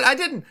like I said, I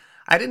didn't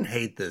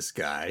hate this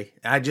guy.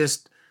 I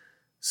just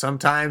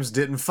sometimes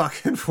didn't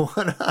fucking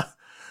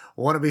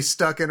want to be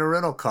stuck in a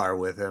rental car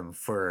with him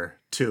for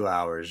 2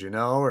 hours,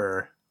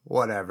 or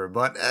whatever.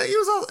 But he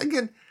was all,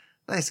 again,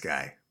 nice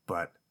guy.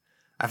 But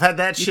I've had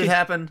that shit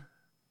happen.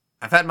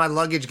 I've had my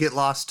luggage get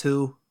lost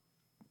too.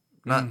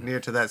 Not near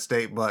to that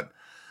state, but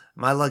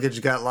my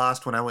luggage got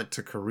lost when I went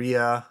to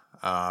Korea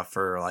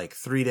for like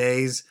 3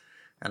 days,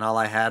 and all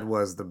I had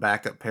was the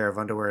backup pair of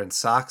underwear and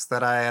socks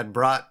that I had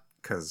brought,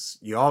 because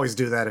you always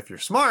do that if you're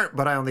smart,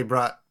 but I only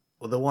brought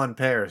the one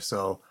pair,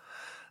 so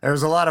there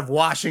was a lot of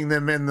washing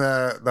them in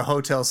the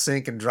hotel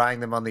sink and drying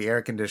them on the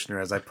air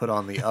conditioner as I put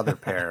on the other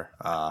pair.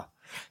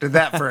 Did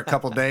that for a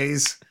couple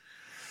days.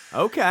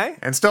 Okay.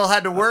 And still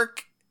had to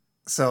work,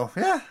 so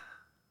yeah.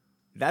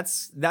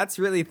 That's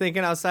really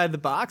thinking outside the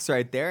box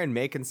right there and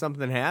making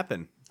something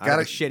happen out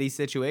of a shitty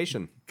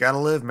situation. Gotta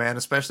live, man.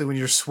 Especially when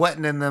you're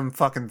sweating in them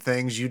fucking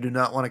things, you do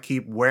not want to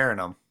keep wearing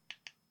them.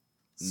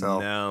 So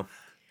no,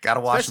 gotta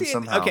wash them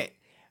somehow. Okay,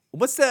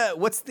 what's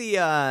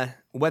the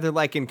weather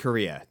like in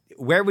Korea?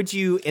 Where would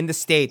you, in the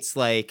States,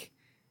 like,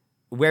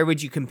 where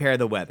would you compare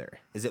the weather?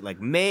 Is it like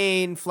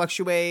Maine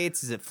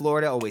fluctuates? Is it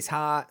Florida always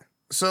hot?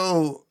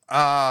 So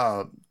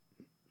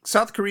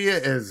South Korea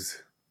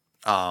is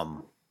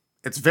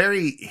it's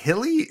very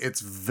hilly.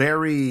 It's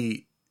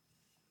very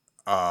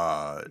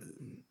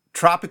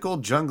tropical,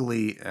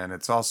 jungly, and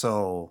it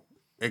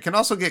can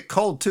also get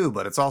cold too,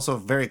 but it's also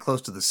very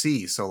close to the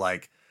sea. So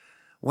like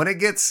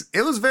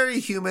it was very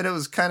humid. It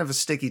was kind of a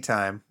sticky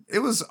time. It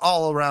was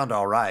all around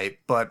all right,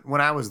 but when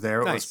I was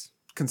there, it was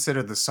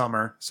considered the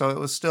summer, so it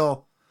was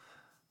still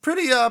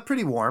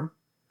pretty warm.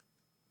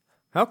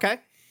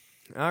 Okay.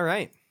 All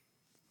right.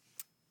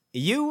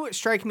 You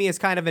strike me as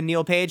kind of a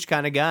Neil Page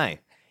kind of guy.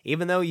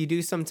 Even though you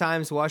do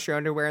sometimes wash your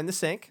underwear in the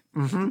sink,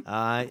 you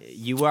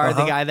are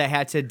the guy that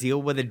had to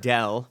deal with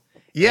Adele.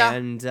 Yeah.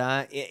 And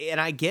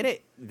I get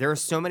it. There are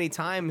so many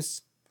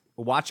times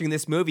watching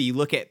this movie, you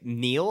look at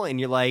Neil and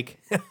you're like,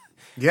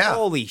 yeah,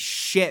 holy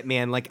shit,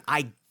 man. Like,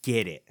 I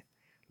get it.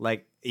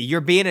 Like,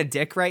 you're being a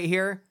dick right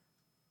here,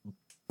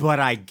 but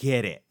I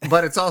get it.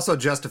 But it's also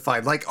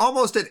justified. Like,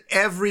 almost at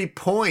every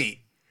point,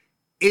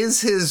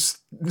 is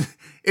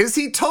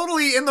he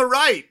totally in the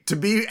right to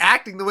be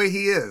acting the way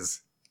he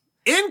is?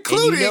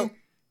 Including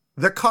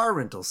the car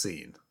rental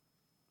scene.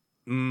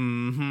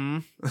 Mm-hmm.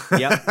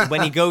 Yep.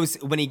 when he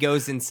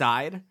goes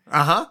inside.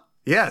 Uh-huh.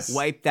 Yes.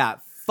 Wipe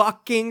that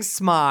fucking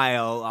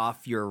smile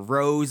off your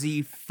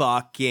rosy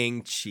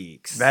fucking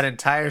cheeks. That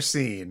entire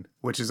scene,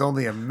 which is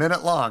only a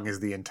minute long, is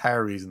the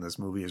entire reason this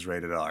movie is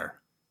rated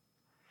R.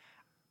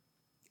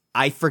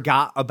 I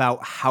forgot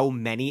about how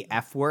many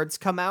F words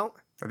come out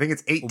I think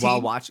it's 18.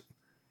 while watching.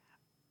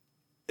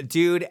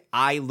 Dude,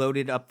 I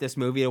loaded up this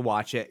movie to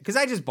watch it because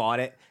I just bought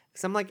it.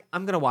 Because I'm like,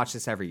 I'm going to watch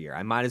this every year.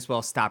 I might as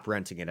well stop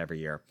renting it every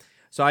year.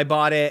 So I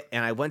bought it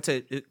and I went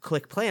to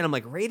click play and I'm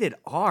like, rated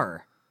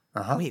R.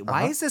 Wait,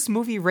 why is this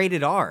movie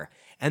rated R?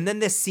 And then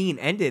this scene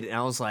ended and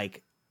I was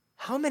like,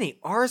 how many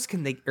R's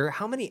can they, or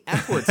how many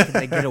F words can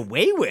they get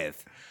away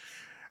with?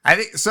 I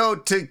think so.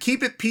 To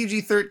keep it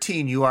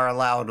PG-13, you are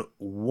allowed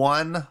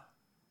one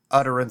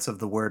utterance of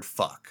the word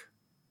fuck.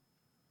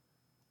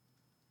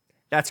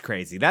 That's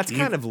crazy. That's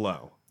kind of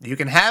low. You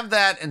can have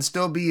that and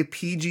still be a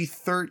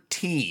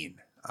PG-13.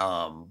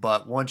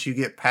 But once you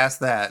get past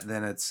that,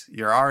 then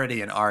you're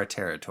already in R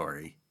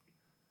territory.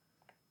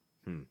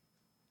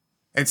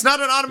 It's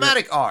not an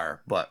automatic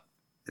R, but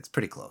it's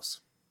pretty close.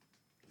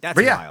 That's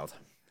But yeah. wild.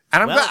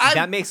 And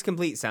That makes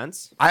complete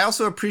sense. I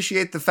also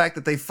appreciate the fact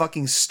that they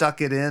fucking stuck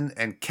it in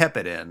and kept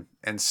it in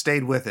and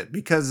stayed with it,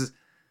 because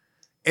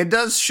it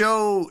does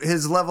show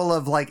his level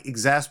of like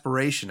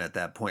exasperation at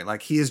that point.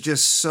 Like he is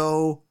just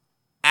so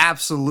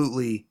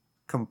absolutely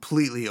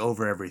completely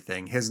over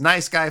everything. His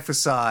nice guy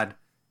facade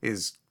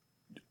is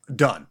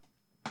done.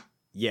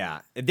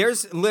 Yeah.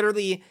 There's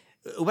literally,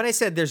 when I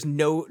said there's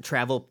no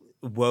travel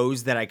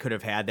woes that I could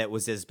have had that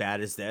was as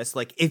bad as this,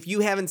 like if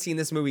you haven't seen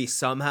this movie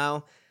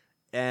somehow,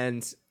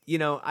 and you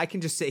know, I can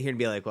just sit here and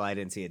be like, well, I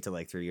didn't see it till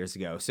like 3 years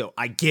ago, so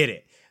I get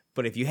it.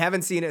 But if you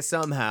haven't seen it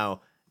somehow,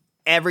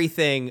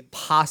 everything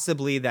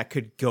possibly that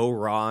could go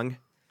wrong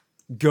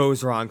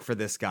goes wrong for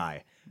this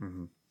guy.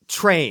 Mm-hmm.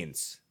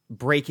 Trains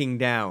breaking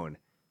down,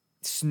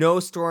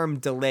 snowstorm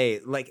delay,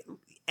 like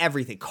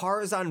everything,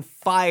 cars on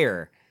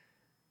fire.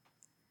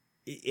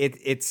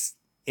 It's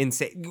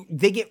insane.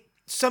 They get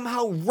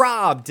somehow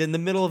robbed in the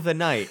middle of the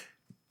night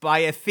by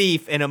a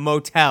thief in a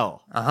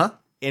motel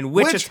in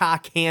Wichita,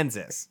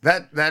 Kansas.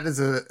 That is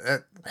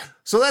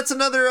so that's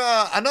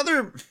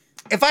another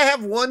if I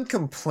have one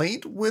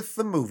complaint with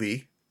the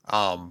movie,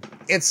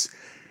 it's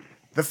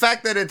the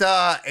fact that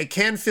it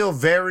can feel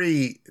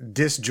very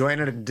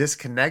disjointed and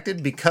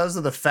disconnected because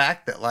of the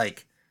fact that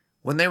like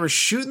when they were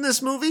shooting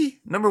this movie,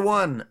 number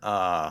one,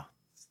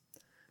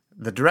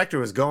 the director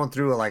was going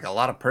through like a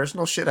lot of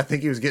personal shit. I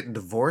think he was getting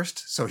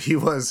divorced, so he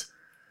was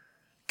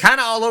kind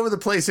of all over the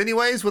place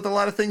anyways with a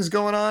lot of things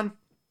going on.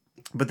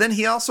 But then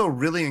he also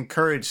really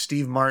encouraged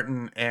Steve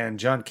Martin and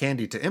John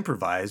Candy to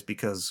improvise,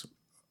 because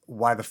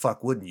why the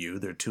fuck wouldn't you?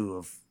 They're two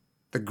of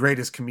the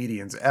greatest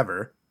comedians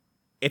ever.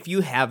 If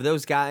you have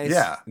those guys,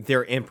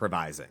 they're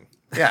improvising.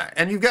 Yeah,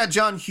 and you've got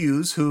John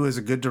Hughes, who is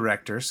a good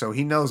director, so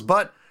he knows.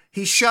 But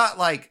he shot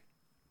like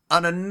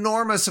an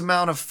enormous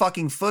amount of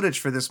fucking footage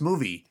for this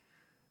movie.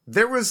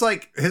 There was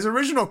like, his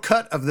original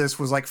cut of this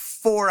was like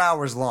 4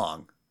 hours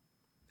long.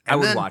 I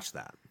would watch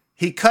that.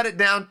 He cut it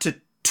down to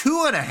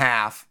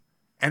 2.5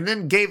 and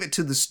then gave it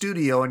to the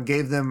studio and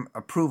gave them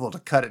approval to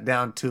cut it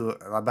down to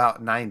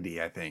about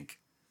 90, I think.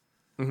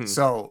 Mm-hmm.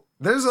 So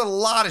there's a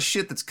lot of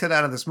shit that's cut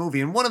out of this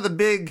movie. And one of the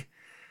big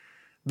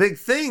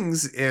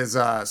things is,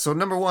 so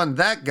number one,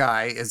 that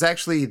guy is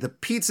actually the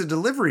pizza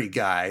delivery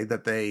guy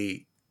that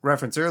they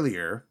referenced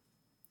earlier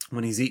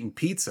when he's eating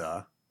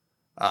pizza.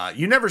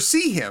 You never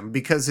see him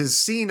because his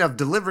scene of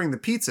delivering the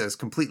pizza is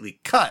completely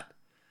cut.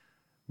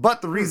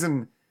 But the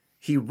reason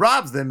he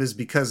robs them is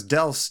because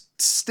Dell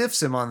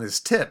stiffs him on his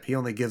tip. He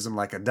only gives him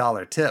like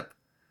 $1 tip.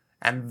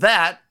 And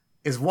that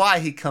is why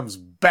he comes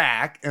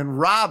back and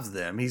robs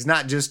them. He's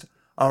not just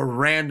a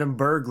random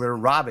burglar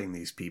robbing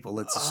these people.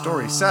 It's a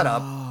story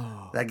setup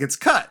that gets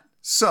cut.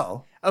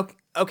 So...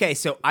 Okay,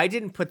 so I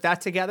didn't put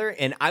that together,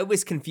 and I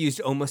was confused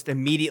almost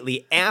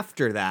immediately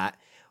after that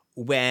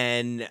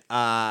when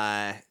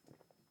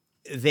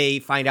they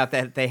find out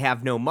that they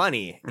have no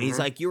money. And he's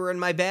like, you were in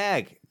my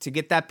bag to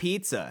get that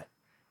pizza.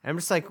 And I'm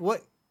just like,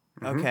 what?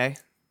 Okay,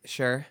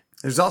 sure.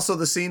 There's also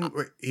the scene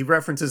where he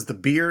references the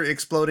beer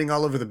exploding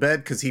all over the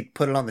bed because he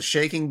put it on the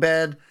shaking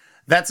bed.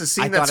 That's a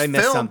scene that's filmed. I thought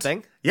I missed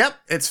something. Yep,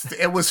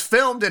 it was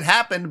filmed, it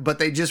happened, but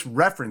they just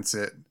reference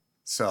it.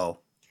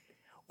 So...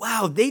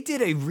 Wow, they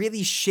did a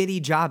really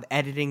shitty job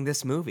editing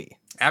this movie.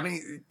 I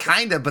mean,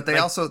 kind of, but they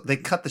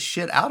cut the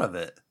shit out of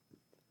it.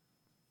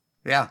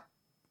 Yeah.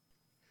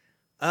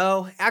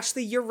 Oh,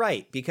 actually, you're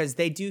right, because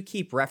they do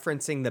keep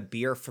referencing the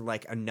beer for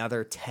like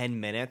another 10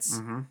 minutes.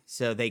 Mm-hmm.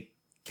 So they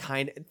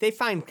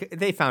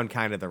found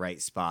kind of the right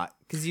spot,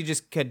 because you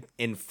just could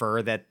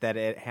infer that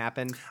it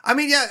happened. I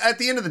mean, yeah, at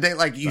the end of the day,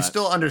 like you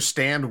still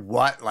understand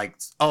what, like,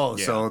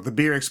 so the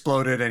beer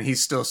exploded and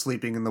he's still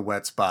sleeping in the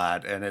wet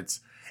spot, and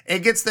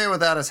it gets there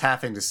without us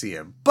having to see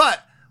him.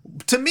 But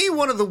to me,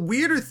 one of the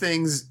weirder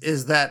things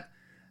is that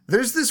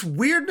there's this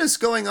weirdness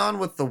going on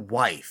with the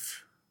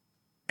wife.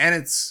 And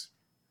it's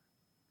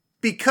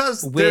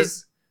because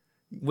with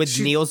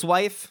Neil's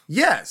wife?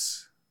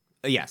 Yes.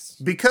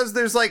 Yes. Because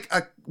there's like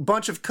a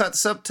bunch of cut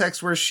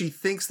subtext where she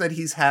thinks that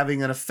he's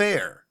having an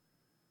affair.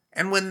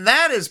 And when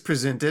that is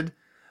presented,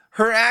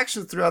 her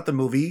actions throughout the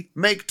movie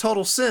make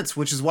total sense,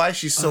 which is why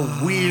she's so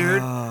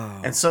weird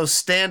and so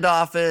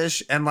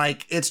standoffish and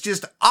like it's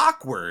just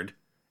awkward.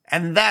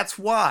 And that's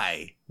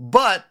why.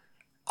 But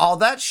all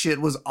that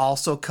shit was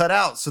also cut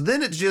out. So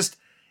then it just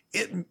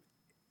it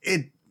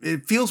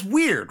feels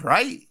weird,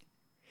 right?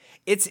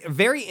 It's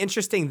very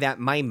interesting that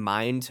my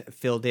mind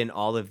filled in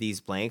all of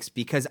these blanks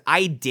because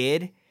I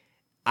did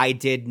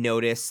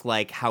notice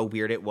like how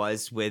weird it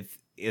was with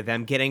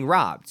them getting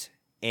robbed.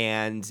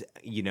 And,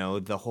 you know,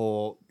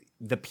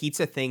 the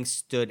pizza thing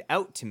stood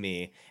out to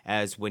me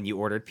as when you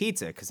ordered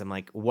pizza because I'm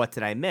like, what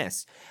did I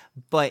miss?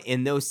 But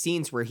in those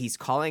scenes where he's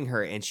calling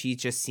her and she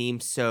just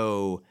seems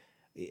so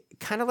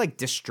kind of like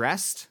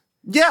distressed.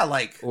 Yeah,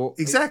 like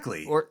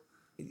exactly.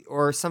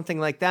 Or something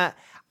like that.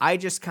 I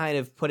just kind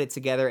of put it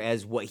together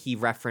as what he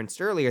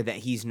referenced earlier, that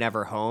he's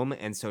never home.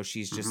 And so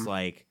she's just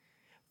like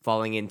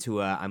falling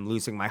into a I'm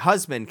losing my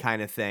husband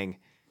kind of thing.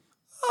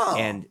 Oh.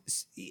 And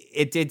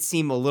it did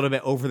seem a little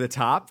bit over the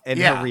top in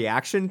her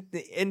reaction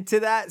into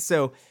that.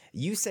 So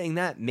you saying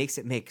that makes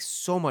it make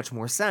so much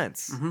more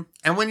sense. Mm-hmm.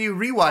 And when you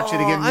rewatch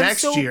it again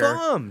next year,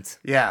 bummed.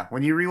 Yeah,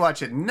 when you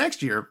rewatch it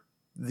next year,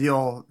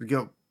 you'll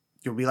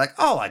be like,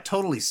 oh, I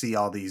totally see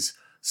all these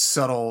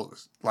subtle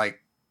like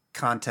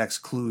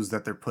context clues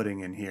that they're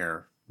putting in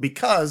here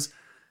because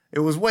it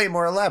was way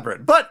more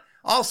elaborate. But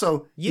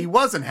also, he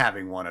wasn't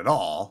having one at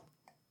all.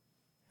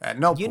 At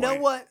no point.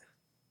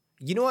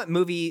 You know what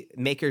movie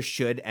makers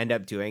should end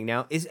up doing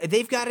now is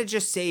they've got to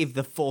just save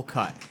the full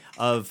cut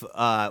of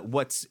the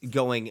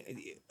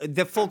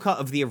full cut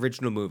of the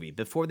original movie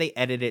before they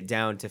edit it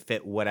down to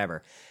fit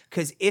whatever.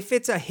 Because if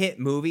it's a hit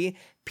movie,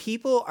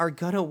 people are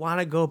going to want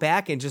to go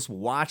back and just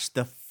watch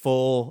the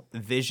full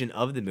vision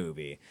of the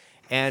movie.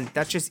 And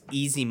that's just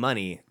easy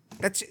money.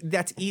 That's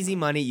easy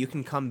money. You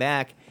can come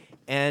back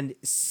and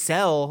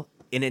sell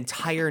an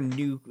entire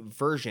new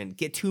version.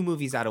 Get 2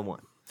 movies out of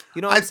one.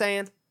 You know what I'm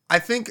saying? I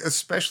think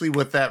especially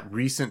with that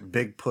recent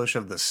big push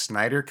of the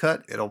Snyder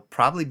Cut, it'll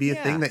probably be a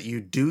thing that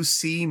you do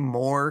see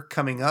more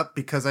coming up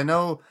because I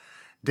know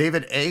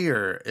David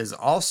Ayer has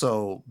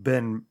also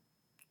been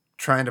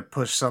trying to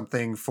push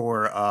something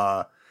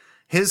for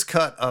his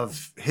cut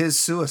of his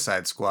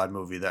Suicide Squad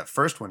movie, that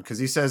first one, because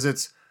he says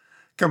it's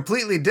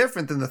completely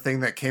different than the thing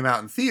that came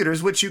out in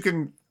theaters, which you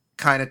can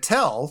kind of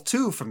tell,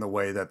 too, from the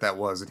way that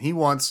was. And he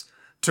wants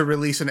to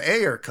release an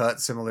Ayer cut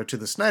similar to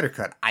the Snyder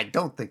Cut. I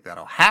don't think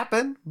that'll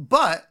happen,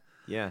 but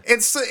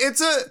it's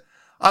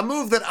a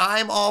move that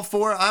I'm all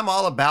for. I'm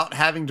all about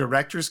having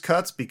director's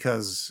cuts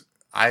because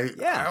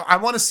I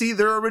want to see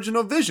their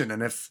original vision.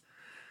 And if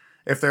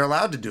they're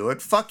allowed to do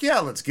it, fuck yeah,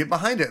 let's get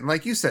behind it. And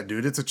like you said,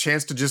 dude, it's a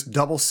chance to just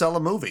double sell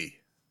a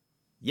movie.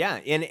 Yeah,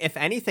 and if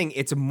anything,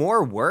 it's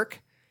more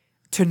work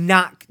to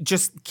not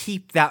just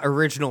keep that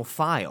original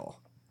file.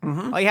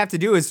 Mm-hmm. All you have to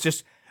do is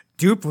just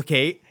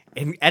duplicate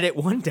and edit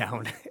one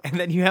down, and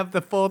then you have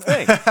the full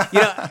thing.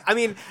 I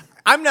mean,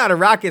 I'm not a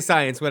rocket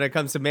science when it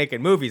comes to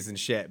making movies and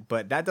shit,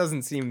 but that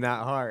doesn't seem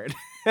that hard.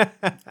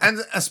 And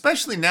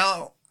especially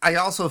now, I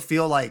also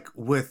feel like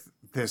with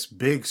this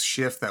big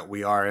shift that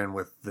we are in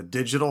with the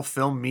digital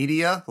film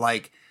media,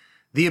 like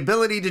the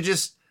ability to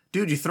just,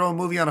 dude, you throw a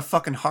movie on a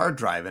fucking hard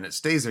drive and it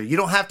stays there. You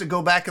don't have to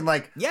go back and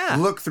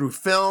look through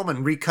film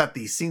and recut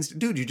these scenes.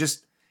 Dude,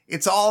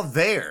 it's all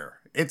there.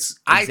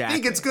 I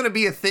think it's going to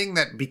be a thing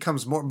that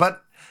becomes more,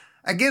 but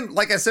again,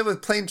 like I said,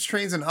 with Planes,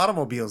 Trains, and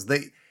Automobiles,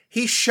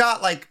 he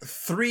shot like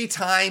 3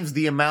 times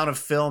the amount of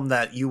film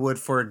that you would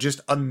for just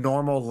a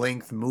normal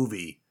length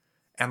movie.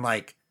 And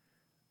like,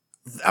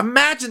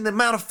 imagine the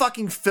amount of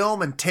fucking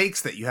film and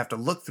takes that you have to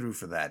look through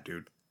for that,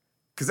 dude.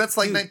 Because that's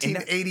like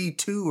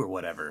 1982 or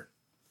whatever.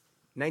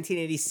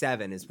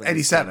 1987 is when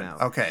 87. It came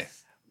out. Okay.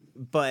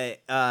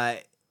 But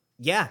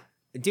yeah,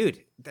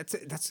 dude,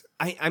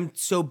 I'm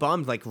so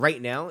bummed. Like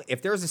right now,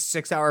 if there was a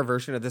 6-hour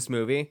version of this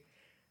movie,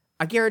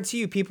 I guarantee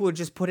you people would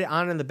just put it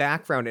on in the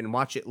background and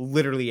watch it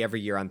literally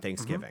every year on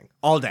Thanksgiving.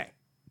 All day.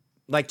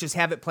 Like just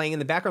have it playing in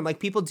the background like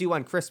people do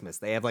on Christmas.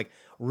 They have like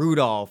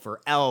Rudolph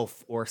or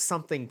Elf or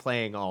something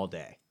playing all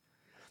day.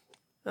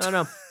 I don't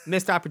know.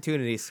 Missed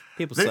opportunities.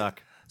 People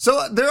suck.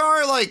 So there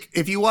are like,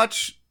 if you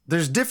watch,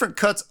 there's different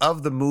cuts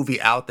of the movie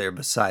out there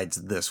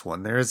besides this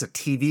one. There is a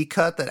TV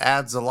cut that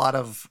adds a lot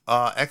of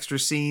extra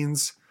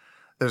scenes.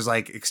 There's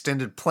like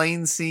extended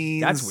plane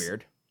scenes. That's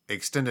weird.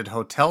 Extended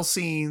hotel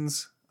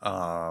scenes.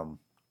 But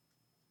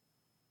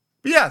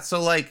yeah,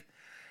 so like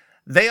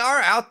they are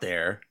out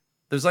there.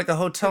 There's like a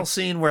hotel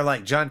scene where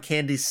like John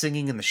Candy's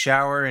singing in the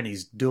shower and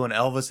he's doing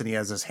Elvis and he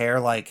has his hair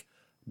like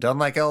done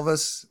like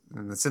Elvis,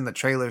 and it's in the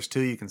trailers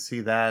too. You can see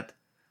that.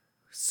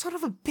 Son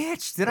of a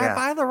bitch! Did I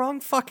buy the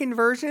wrong fucking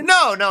version?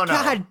 No.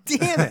 God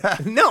damn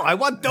it! No, I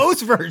want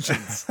those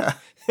versions.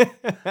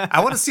 I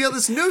want to see all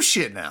this new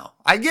shit now.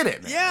 I get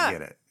it, man. Yeah. I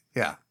get it.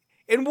 Yeah.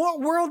 In what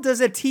world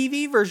does a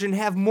TV version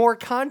have more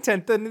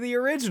content than the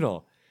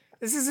original?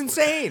 This is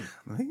insane.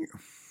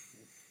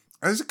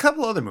 There's a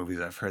couple other movies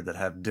I've heard that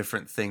have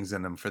different things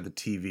in them for the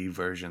TV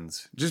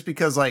versions. Just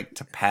because, like,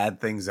 to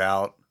pad things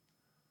out.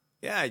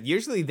 Yeah,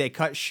 usually they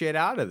cut shit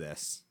out of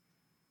this.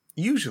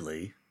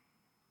 Usually.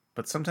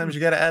 But sometimes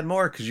you got to add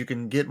more because you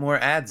can get more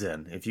ads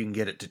in if you can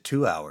get it to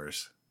 2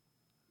 hours.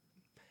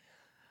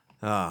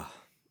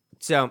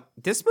 So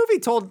this movie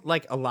told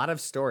like a lot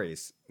of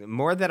stories.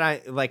 More than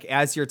I like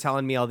as you're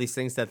telling me all these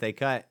things that they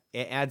cut,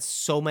 it adds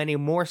so many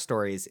more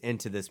stories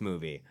into this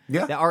movie.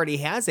 Yeah. That already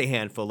has a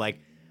handful, like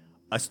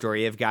a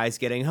story of guys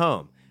getting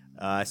home,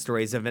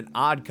 stories of an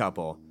odd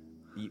couple.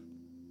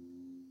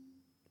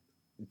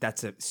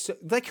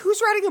 Like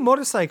who's riding a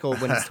motorcycle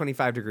when it's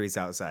 25 degrees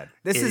outside?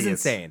 This is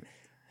insane.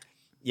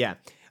 Yeah.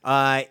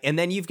 And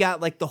then you've got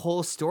like the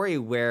whole story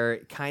where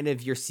kind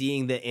of you're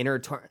seeing the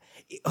inner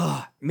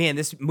oh man,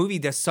 this movie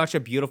does such a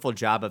beautiful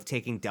job of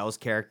taking Dell's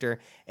character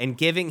and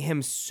giving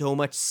him so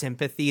much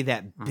sympathy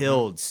that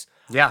builds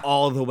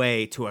all the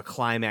way to a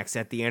climax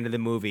at the end of the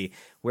movie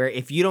where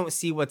if you don't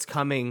see what's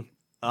coming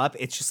up,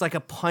 it's just like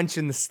a punch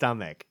in the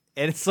stomach.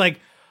 And it's like,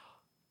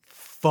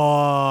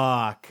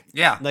 fuck.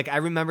 Yeah. Like I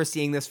remember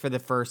seeing this for the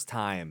first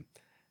time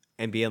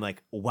and being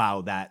like,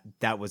 wow,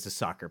 that was a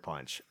sucker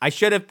punch. I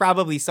should have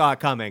probably saw it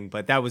coming,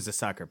 but that was a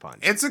sucker punch.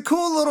 It's a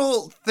cool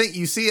little thing.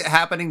 You see it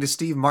happening to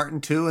Steve Martin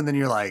too, and then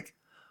you're like,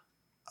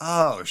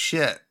 oh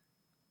shit.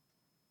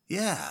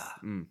 Yeah.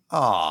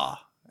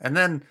 Aw. And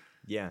then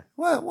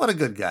what a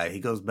good guy. He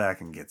goes back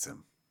and gets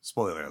him.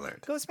 Spoiler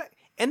alert. Goes back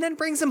and then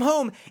brings him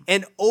home.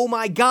 And oh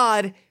my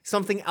God,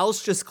 something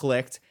else just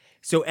clicked.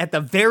 So at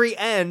the very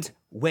end,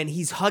 when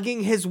he's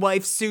hugging his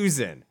wife,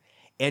 Susan,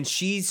 and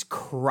she's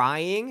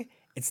crying,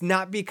 it's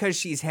not because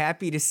she's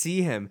happy to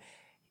see him.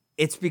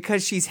 It's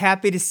because she's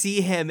happy to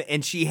see him,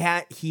 and he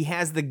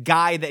has the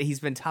guy that he's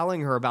been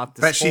telling her about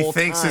this that whole she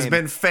thinks time, has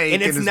been fake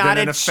and it's has not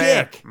been an a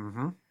affair. chick.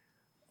 Mm-hmm.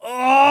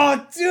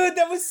 Oh, dude,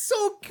 that was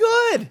so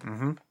good.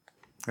 Mm-hmm.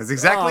 That's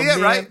exactly it,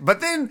 man. Right? But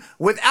then,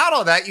 without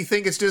all that, you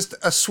think it's just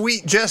a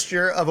sweet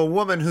gesture of a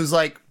woman who's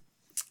like,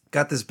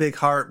 got this big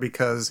heart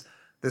because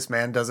this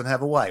man doesn't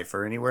have a wife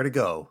or anywhere to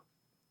go.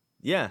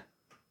 Yeah.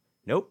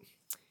 Nope.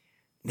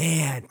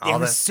 Man, there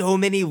were so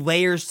many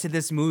layers to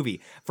this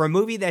movie. For a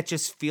movie that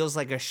just feels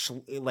like a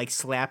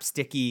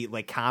slapsticky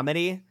like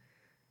comedy,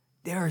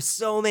 there are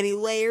so many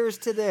layers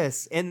to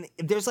this. And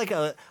there's like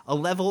a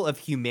level of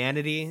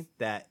humanity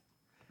that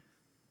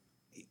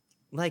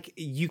like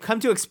you come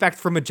to expect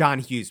from a John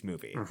Hughes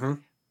movie. Mm-hmm.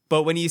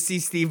 But when you see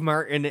Steve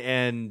Martin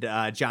and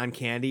John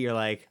Candy, you're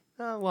like,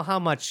 oh, well, how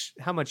much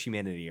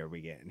humanity are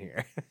we getting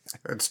here?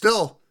 It's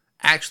still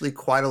actually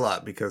quite a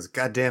lot because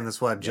goddamn,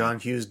 that's what John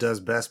Hughes does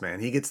best,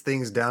 man. He gets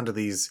things down to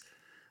these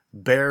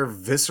bare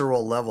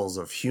visceral levels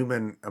of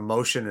human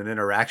emotion and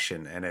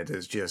interaction, and it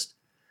is just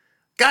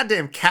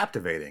goddamn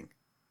captivating.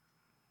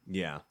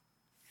 Yeah.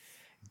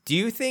 Do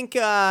you think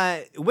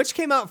which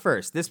came out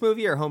first, this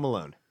movie or Home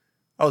Alone?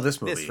 Oh,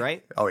 this movie. This,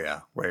 right? Oh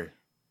yeah. Where?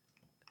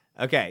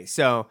 Okay,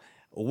 so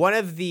one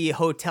of the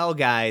hotel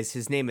guys,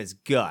 his name is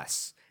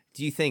Gus.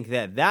 Do you think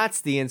that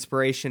that's the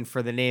inspiration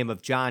for the name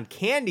of John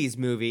Candy's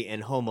movie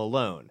in Home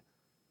Alone?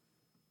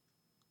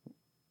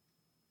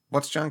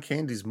 What's John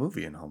Candy's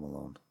movie in Home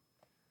Alone?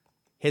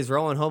 His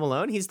role in Home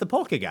Alone? He's the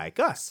polka guy,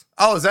 Gus.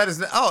 Oh, is that his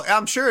name? Oh,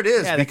 I'm sure it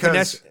is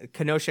because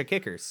Kenosha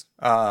Kickers.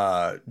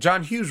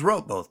 John Hughes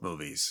wrote both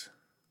movies.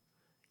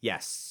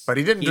 Yes. But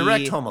he didn't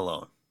direct Home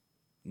Alone.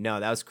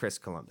 No, that was Chris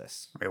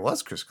Columbus. It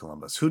was Chris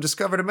Columbus, who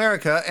discovered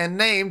America and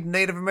named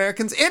Native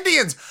Americans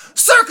Indians.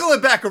 Circle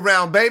it back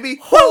around, baby.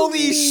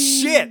 Holy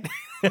shit.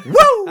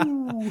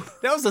 Woo!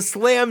 That was a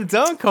slam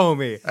dunk,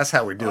 homie. That's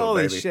how we do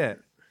Holy it, baby. Holy shit.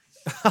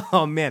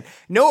 Oh, man.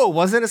 No, it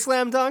wasn't a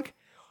slam dunk.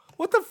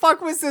 What the fuck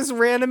was this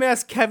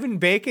random-ass Kevin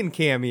Bacon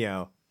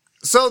cameo?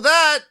 So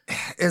that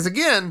is,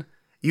 again,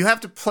 you have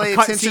to pay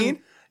attention. Scene?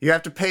 You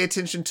have to pay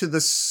attention to the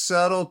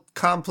subtle,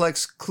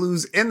 complex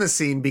clues in the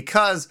scene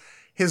because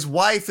his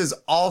wife is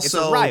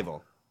also a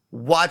rival.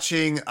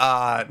 Watching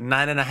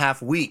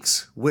 9.5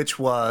 Weeks, which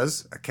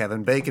was a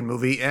Kevin Bacon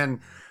movie, and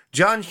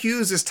John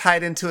Hughes is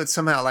tied into it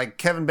somehow. Like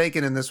Kevin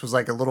Bacon in this was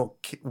like a little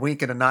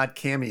wink and a nod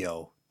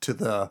cameo to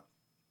the.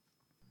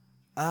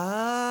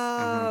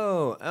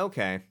 Oh,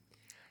 okay.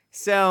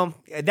 So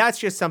that's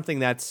just something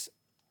that's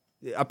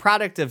a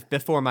product of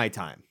before my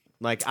time.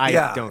 Like,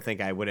 I don't think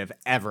I would have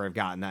ever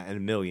gotten that in a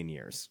million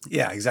years.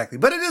 Yeah, exactly.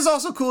 But it is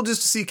also cool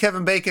just to see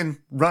Kevin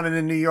Bacon running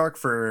in New York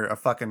for a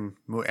fucking...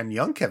 And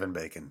young Kevin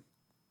Bacon.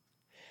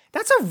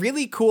 That's a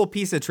really cool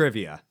piece of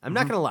trivia. I'm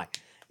not going to lie.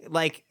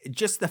 Like,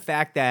 just the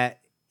fact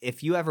that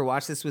if you ever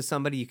watch this with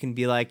somebody, you can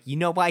be like, you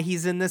know why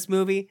he's in this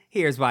movie?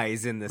 Here's why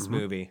he's in this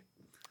movie.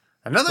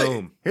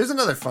 Boom. Here's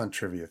another fun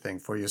trivia thing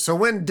for you. So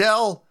when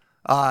Dell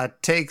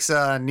takes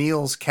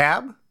Neil's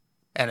cab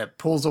and it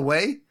pulls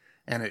away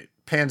and it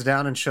pans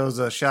down and shows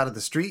a shot of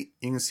the street,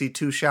 you can see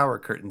 2 shower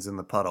curtains in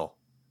the puddle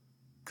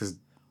because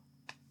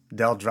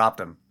Dell dropped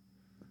them.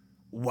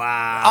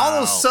 Wow. All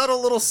those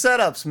subtle little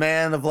setups,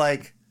 man, of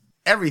like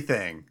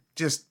everything.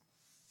 Just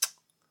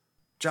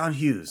John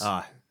Hughes.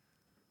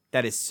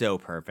 That is so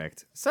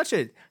perfect. Such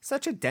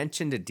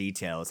attention to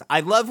details. I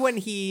love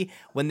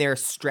when they're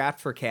strapped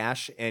for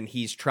cash and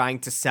he's trying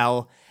to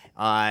sell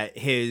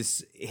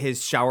his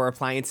shower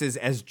appliances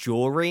as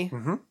jewelry.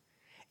 Mm-hmm.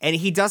 And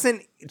he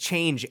doesn't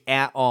change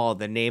at all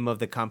the name of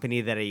the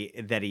company that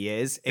he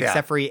is,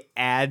 except for he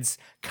adds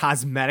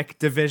cosmetic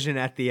division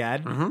at the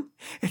end. Mm-hmm.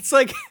 It's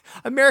like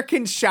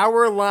American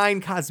Shower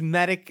Line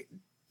Cosmetic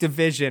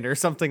Division or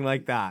something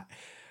like that.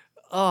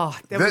 Oh,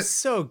 that was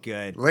so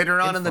good. Later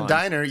on and in the fun.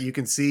 diner, you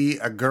can see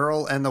a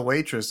girl and the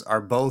waitress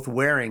are both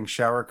wearing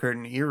shower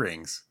curtain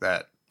earrings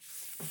that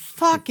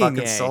fucking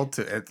A. sold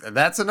to it.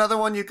 That's another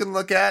one you can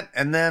look at.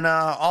 And then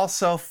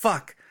also,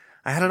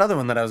 I had another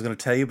one that I was going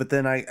to tell you, but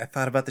then I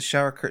thought about the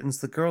shower curtains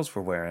the girls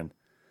were wearing.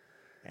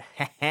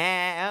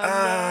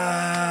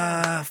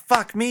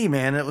 Fuck me,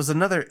 man. It was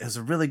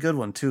a really good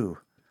one, too.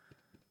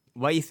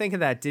 What do you think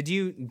of that? Did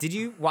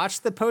you watch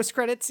the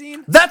post-credit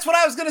scene? That's what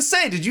I was going to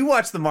say. Did you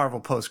watch the Marvel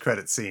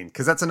post-credit scene?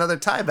 Because that's another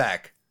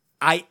tieback.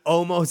 I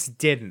almost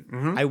didn't.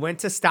 Mm-hmm. I went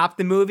to stop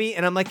the movie,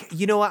 and I'm like,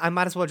 you know what? I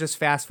might as well just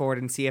fast forward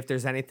and see if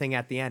there's anything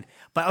at the end.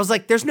 But I was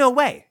like, there's no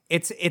way.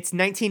 It's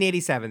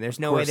 1987. There's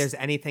no way there's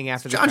anything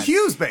after the John credits.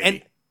 Hughes,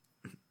 baby.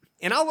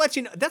 And I'll let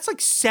you know, that's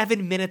like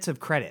 7 minutes of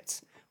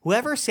credits.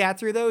 Whoever sat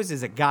through those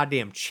is a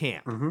goddamn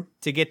champ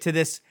to get to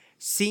this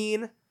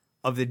scene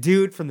of the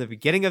dude from the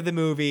beginning of the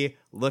movie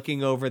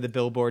looking over the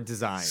billboard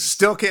design.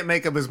 Still can't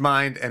make up his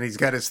mind, and he's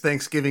got his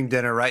Thanksgiving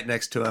dinner right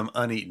next to him,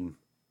 uneaten.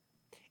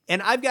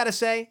 And I've got to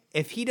say,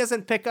 if he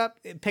doesn't pick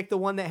the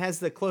one that has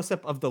the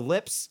close-up of the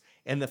lips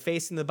and the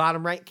face in the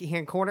bottom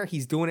right-hand corner,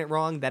 he's doing it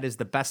wrong. That is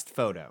the best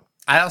photo.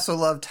 I also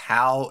loved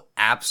how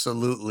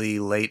absolutely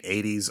late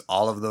 80s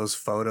all of those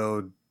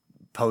photo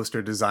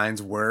poster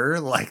designs were.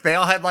 Like, they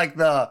all had, like,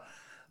 the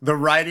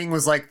writing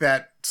was like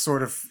that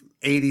sort of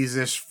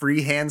 80s-ish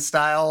freehand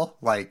style,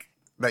 like,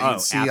 that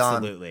you'd see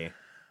absolutely.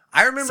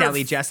 I remember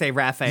Sally Jesse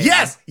Raphael.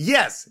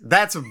 Yes.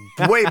 That's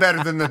way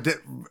better than the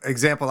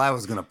example I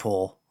was going to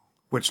pull,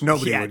 which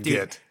nobody would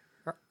get.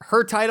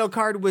 Her title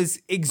card was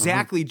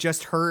exactly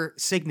just her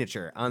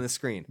signature on the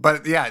screen.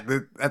 But yeah,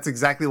 that's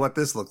exactly what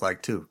this looked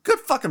like too. Good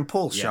fucking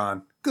pull,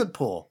 Sean. Good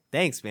pull.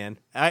 Thanks, man.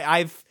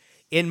 I've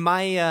in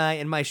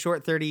my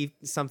short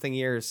 30-something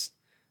years,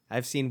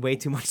 I've seen way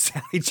too much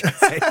Sally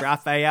Jesse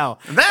Raphael.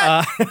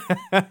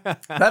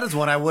 That is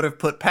one I would have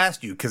put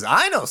past you because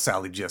I know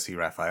Sally Jesse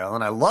Raphael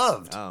and I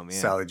loved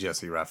Sally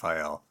Jesse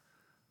Raphael.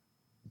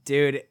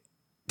 Dude,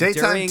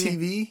 daytime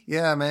TV,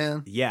 yeah,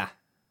 man.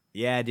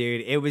 Yeah,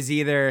 dude. It was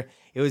either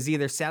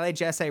Sally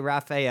Jesse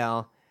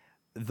Raphael,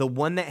 the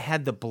one that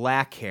had the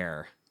black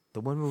hair,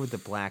 the woman with the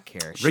black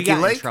hair. She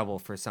got in trouble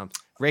for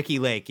something. Ricki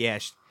Lake, yeah.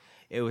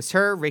 It was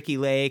her, Ricki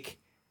Lake.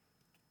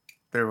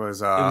 There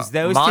was it was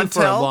those Montel. two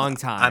for a long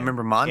time. I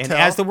remember Montel. And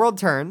As the World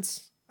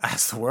Turns.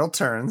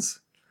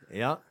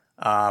 Yeah.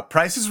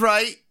 Price is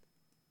Right.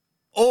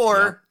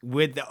 Or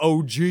with the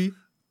OG.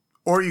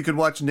 Or you could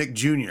watch Nick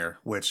Jr.,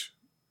 which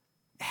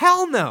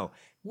hell no.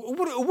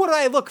 What do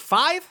I look,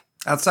 5?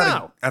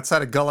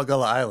 Outside of Gullah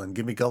Gullah Island.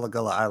 Give me Gullah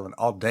Gullah Island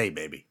all day,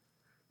 baby.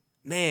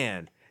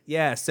 Man.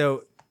 Yeah,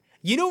 so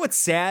you know what's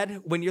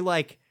sad? When you're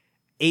like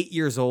 8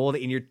 years old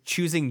and you're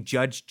choosing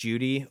Judge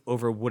Judy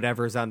over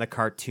whatever's on the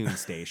cartoon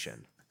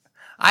station.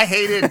 I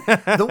hated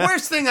the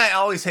worst thing I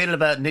always hated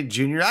about Nick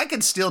Jr. I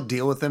could still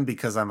deal with him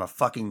because I'm a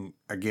fucking,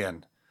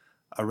 again,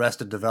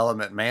 Arrested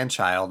Development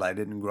man-child. I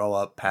didn't grow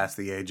up past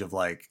the age of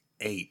like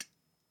 8.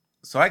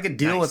 So I could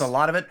deal with a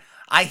lot of it.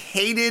 I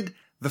hated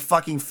the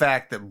fucking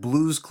fact that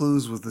Blue's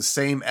Clues was the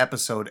same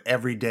episode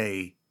every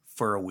day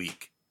for a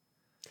week.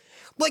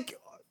 Like,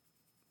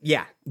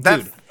 yeah,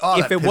 dude.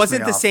 If it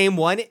wasn't the same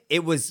one,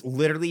 it was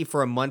literally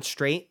for a month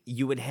straight.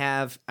 You would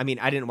have, I mean,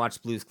 I didn't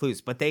watch Blue's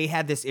Clues, but they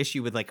had this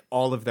issue with like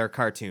all of their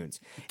cartoons.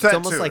 It's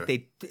almost like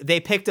they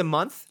picked a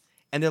month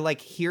and they're like,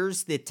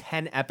 here's the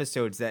 10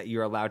 episodes that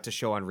you're allowed to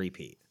show on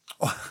repeat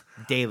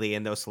daily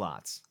in those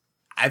slots.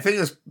 I think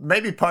it was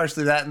maybe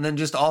partially that, and then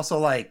just also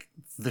like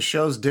the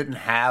shows didn't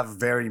have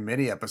very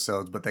many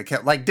episodes, but they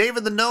kept like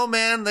David the Gnome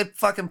Man. They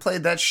fucking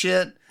played that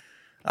shit.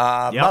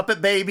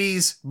 Muppet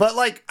Babies, but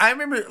like I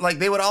remember, like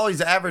they would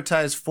always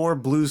advertise for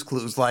Blue's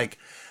Clues. Like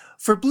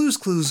for Blue's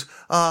Clues,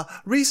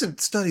 recent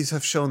studies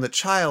have shown that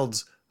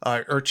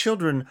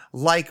children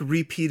like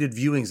repeated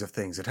viewings of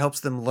things. It helps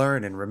them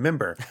learn and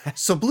remember.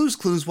 So Blue's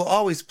Clues will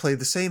always play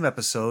the same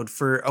episode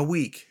for a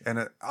week,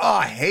 and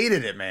I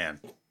hated it,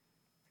 man.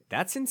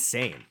 That's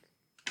insane.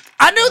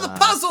 I knew the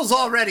puzzles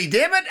already,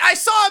 damn it. I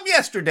saw them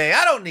yesterday.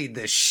 I don't need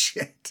this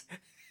shit.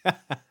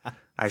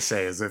 I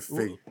say as if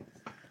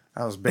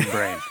I was big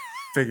brain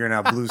figuring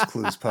out Blue's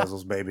Clues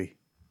puzzles, baby.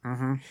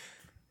 Mm-hmm.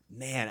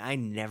 Man, I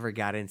never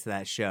got into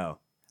that show.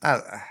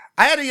 I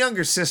had a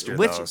younger sister,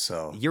 though,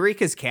 so.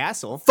 Eureka's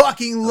Castle.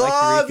 Fucking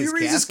love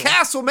Eureka's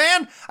Castle,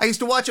 man. I used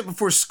to watch it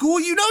before school.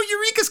 You know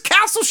Eureka's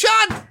Castle,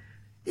 Sean?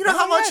 You know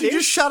how much you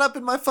just shut up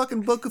in my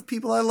fucking book of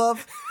people I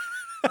love?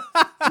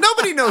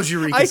 Nobody knows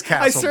Eureka's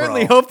Castle, I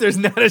certainly hope there's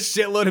not a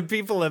shitload of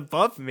people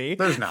above me.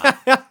 There's not.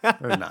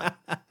 There's not.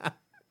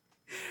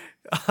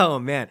 Oh,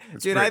 man.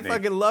 Dude, Brittany. I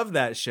fucking love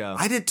that show.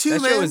 I did too, man.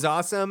 That man. show was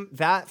awesome.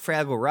 That,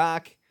 Fraggle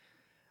Rock,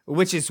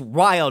 which is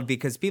wild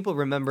because people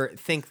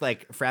think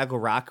like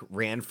Fraggle Rock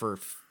ran for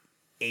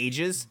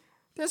ages.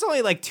 There's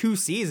only like 2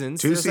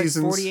 seasons. There's like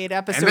 48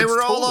 episodes and they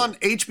were total. all on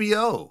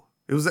HBO.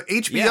 It was an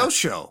HBO Yeah.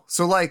 show.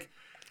 So like,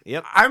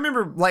 Yep. I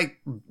remember like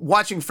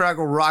watching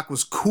Fraggle Rock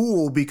was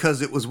cool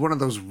because it was one of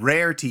those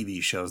rare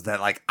TV shows that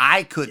like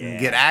I couldn't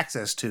get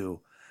access to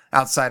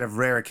outside of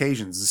rare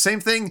occasions. The same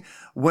thing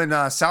when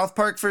South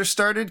Park first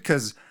started,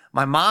 because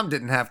my mom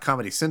didn't have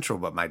Comedy Central,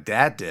 but my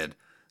dad did.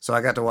 So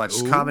I got to watch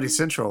Comedy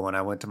Central when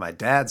I went to my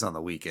dad's on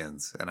the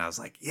weekends. And I was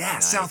like, yeah,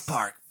 Nice. South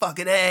Park,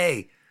 fucking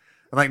A.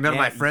 And like none of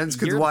Yeah, my friends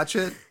could you're- watch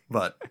it,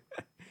 but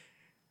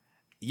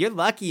You're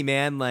lucky,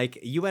 man. Like,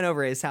 you went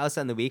over his house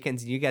on the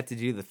weekends and you got to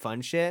do the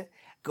fun shit.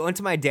 Going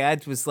to my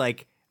dad's was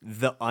like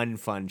the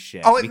unfun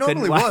shit. oh, it We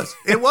couldn't normally watch- was.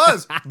 It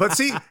was. But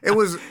see, it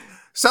was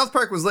South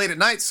Park was late at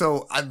night,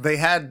 so they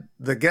had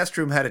the guest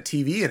room had a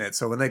TV in it.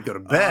 So when they'd go to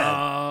bed,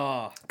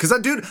 Oh, because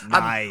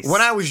Nice.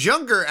 when I was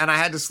younger and I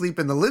had to sleep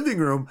in the living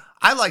room,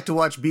 I liked to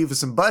watch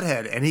Beavis and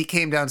Butthead, and he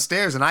came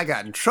downstairs and I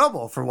got in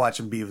trouble for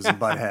watching Beavis and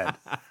Butthead.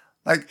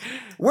 Like,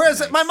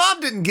 whereas my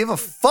mom didn't give a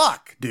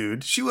fuck,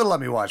 dude. She would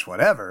let me watch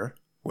whatever,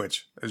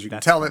 which, as you can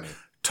That's tell, funny. it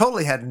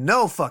totally had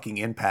no fucking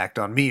impact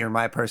on me or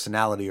my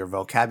personality or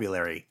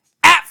vocabulary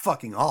at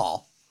fucking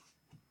all.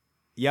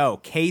 yo,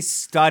 case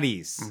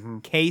studies. Mm-hmm.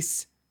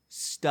 Case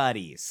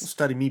studies.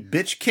 Study me,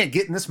 bitch. Can't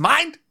get in this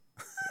mind.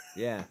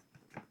 Yeah,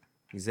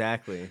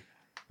 exactly.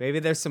 Maybe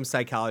there's some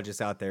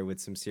psychologists out there with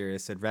some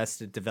serious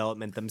arrested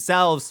development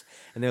themselves,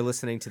 and they're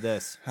listening to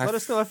this. Let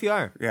us know if you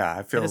are. Yeah, I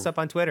Hit feel us up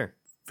on Twitter.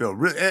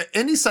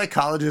 any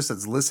psychologist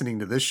that's listening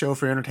to this show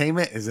for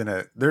entertainment is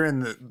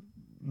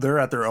they're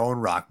at their own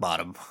rock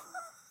bottom.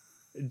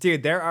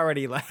 Dude, they're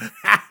already like,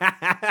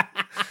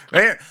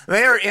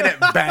 They're in it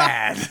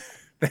bad.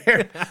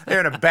 They're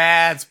in a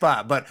bad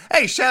spot. But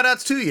hey, shout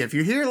outs to you. If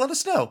you're here, let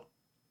us know.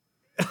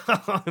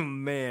 oh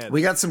man.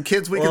 We got some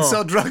kids we can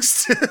sell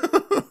drugs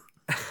to.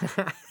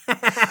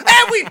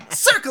 And we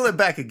circle it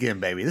back again,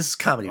 baby. This is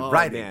comedy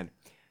writing. Man.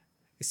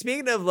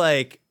 Speaking of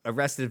like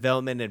Arrested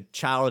Development and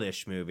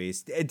childish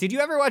movies, did you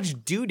ever watch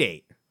Due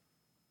Date?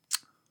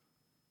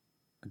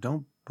 I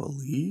don't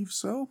believe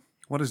so.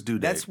 What is Due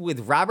Date? That's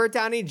with Robert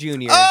Downey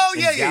Jr. Oh,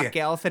 and yeah, yeah, Zach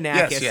yeah.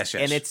 Galifianakis, Yes.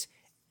 and it's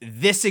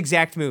this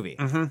exact movie.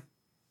 Mm-hmm.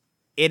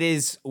 It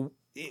is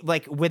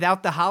like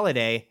without the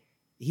holiday,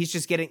 he's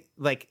just getting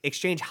like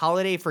exchange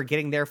holiday for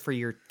getting there for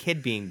your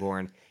kid being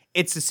born.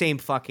 It's the same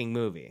fucking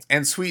movie.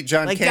 And sweet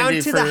John Like Candy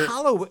down to for the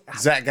Halloween.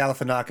 Zach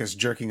Galifianakis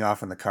jerking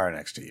off in the car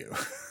next to you.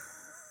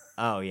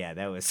 Oh yeah,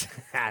 that was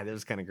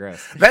kind of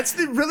gross. That's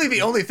really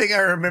the only thing I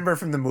remember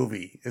from the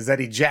movie is that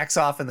he jacks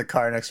off in the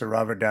car next to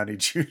Robert Downey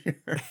Jr.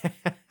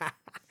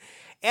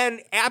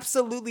 And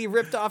absolutely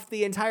ripped off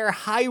the entire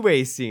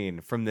highway scene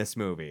from this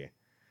movie.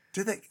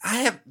 Dude,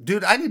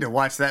 I need to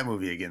watch that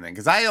movie again then,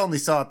 because I only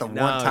saw it the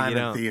No, one time you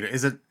in don't. theater.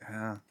 Is it?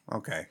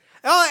 Okay.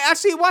 Oh,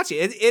 actually, watch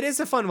it. It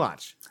is a fun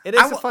watch. It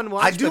is a fun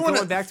watch. I do but wanna-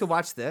 going back to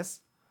watch this.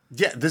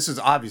 Yeah, this is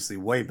obviously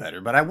way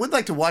better, but I would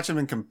like to watch them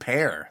and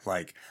compare.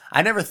 Like,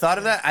 I never thought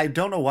of that. I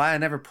don't know why I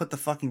never put the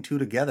fucking two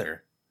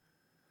together.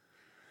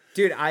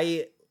 Dude,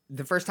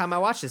 the first time I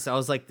watched this, I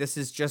was like, this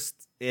is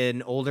just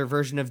an older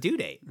version of Due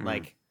Date.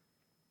 Like,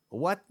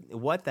 what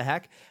the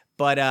heck?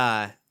 But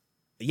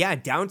yeah,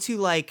 down to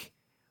like,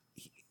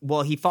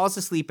 well, he falls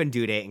asleep in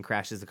Due Date and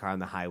crashes the car on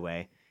the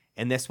highway.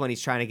 And this one,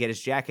 he's trying to get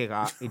his jacket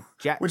off,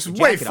 Which is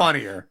way jacket off,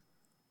 funnier.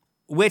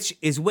 which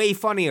is way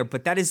funnier.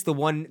 But that is the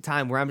one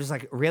time where I'm just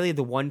like, really,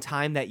 the one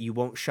time that you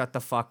won't shut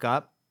the fuck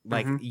up,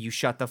 like you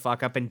shut the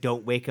fuck up and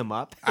don't wake him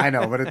up I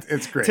know, but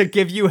it's great. to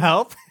give you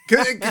help.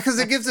 Because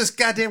it gives this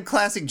goddamn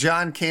classic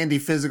John Candy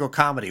physical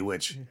comedy,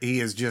 which he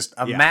is just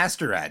a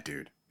master at,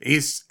 dude.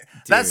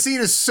 That scene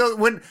is so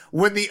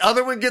when the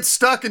other one gets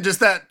stuck and just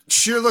that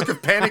sheer look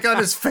of panic on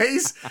his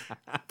face.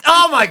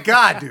 Oh my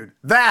god, dude.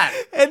 That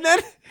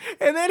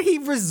And then he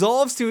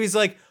resolves to, he's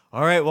like,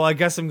 all right, well, I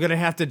guess I'm gonna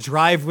have to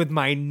drive with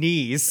my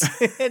knees.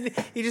 And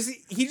he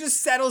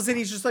just settles in.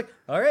 He's just like,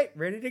 all right,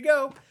 ready to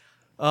go.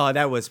 Oh,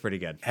 that was pretty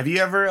good. Have you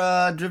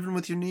ever driven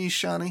with your knees,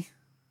 Shawnee?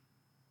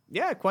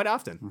 Yeah, quite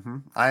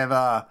often. I have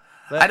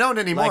But, I don't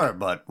anymore, like-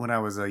 but when I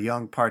was a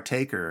young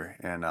partaker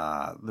in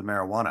the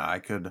marijuana, I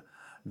could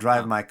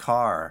drive my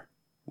car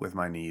with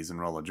my knees and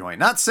roll a joint.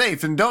 Not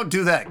safe, and don't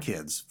do that,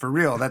 kids. For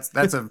real. That's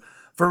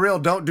for real,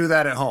 don't do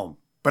that at home.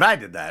 But I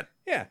did that.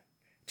 Yeah,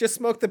 just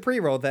smoke the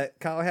pre-roll that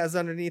Kyle has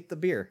underneath the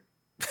beer.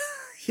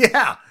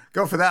 Yeah,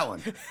 go for that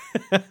one.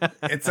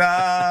 It's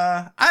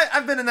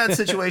I've been in that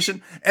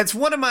situation. It's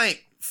one of my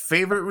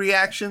favorite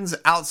reactions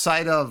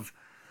outside of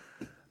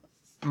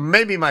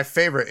maybe my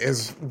favorite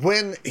is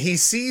when he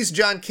sees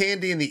John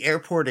Candy in the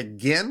airport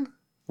again,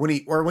 when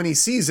he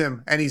sees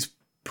him and he's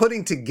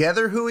putting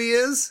together who he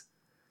is,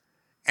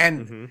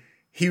 and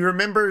he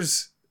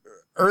remembers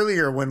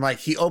earlier when like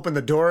he opened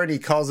the door and he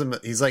calls him,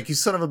 he's like, "You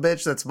son of a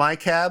bitch, that's my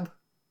cab,"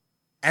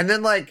 and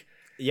then like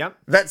Yep.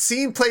 that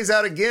scene plays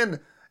out again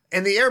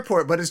in the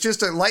airport, but it's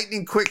just a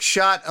lightning quick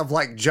shot of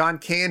like John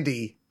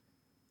Candy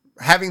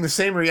having the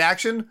same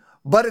reaction,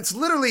 but it's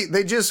literally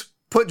they just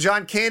put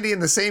John Candy in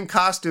the same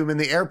costume in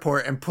the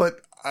airport and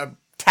put a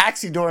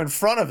taxi door in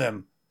front of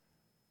him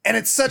And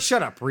it's such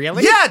Shut up,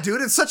 really? Yeah,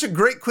 dude, it's such a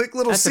great quick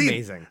little That's scene.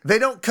 amazing. They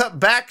don't cut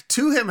back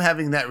to him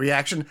having that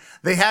reaction.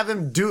 They have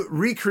him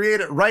recreate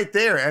it right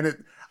there,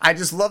 and I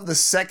just love the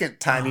second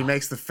time he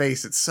makes the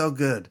face. It's so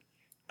good.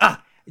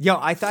 Yo,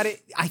 I thought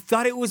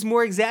it was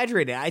more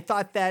exaggerated. I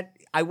thought that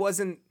I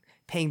wasn't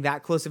paying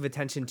that close of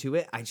attention to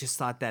it. I just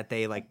thought that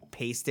they like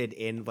pasted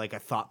in like a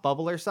thought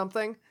bubble or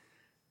something.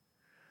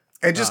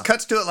 It just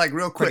cuts to it like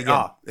real quick.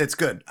 Oh, it's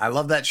good. I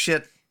love that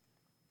shit.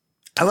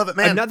 I love it,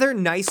 man. Another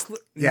nice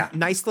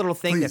little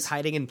thing Please. that's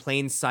hiding in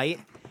plain sight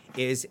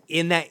is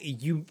in that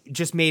you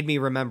just made me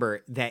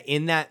remember that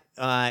in that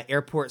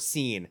airport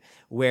scene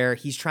where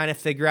he's trying to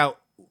figure out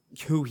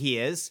who he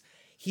is,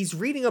 he's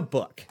reading a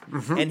book,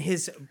 and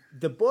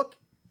the book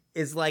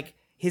is like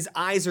his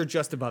eyes are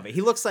just above it.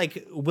 He looks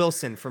like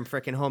Wilson from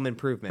frickin' Home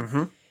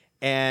Improvement,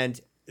 and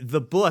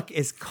the book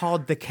is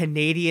called The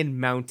Canadian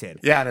Mounted.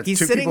 Yeah, and it's he's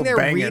two sitting people there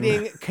banging.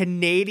 reading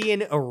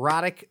Canadian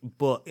erotic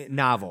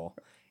novel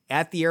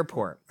at the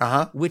airport,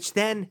 which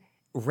then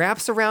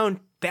wraps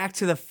around back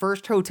to the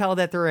first hotel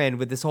that they're in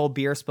with this whole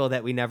beer spill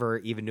that we never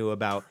even knew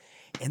about.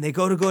 And they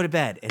go to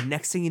bed. And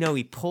next thing you know,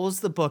 he pulls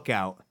the book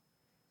out,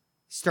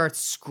 starts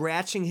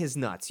scratching his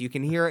nuts. You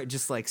can hear it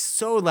just like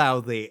so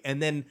loudly,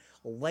 and then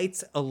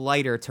lights a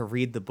lighter to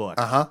read the book.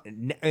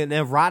 An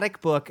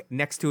erotic book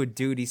next to a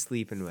dude he's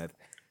sleeping with.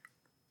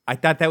 I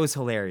thought that was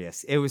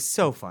hilarious. It was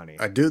so funny.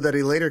 A dude that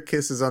he later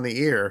kisses on the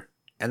ear,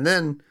 and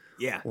then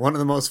Yeah. one of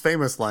the most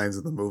famous lines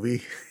of the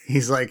movie,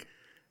 he's like,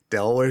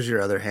 Del, where's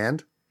your other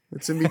hand?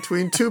 It's in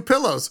between two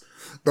pillows.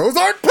 Those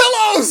aren't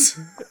pillows!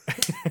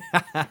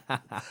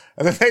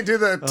 And then they do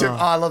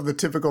I love the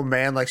typical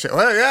man like shit.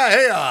 Well, yeah,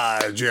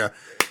 hey, did you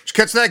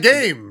catch that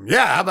game?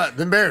 Yeah, how about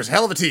them Bears?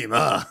 Hell of a team.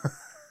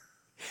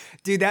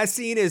 Dude, that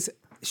scene is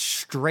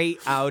straight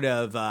out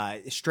of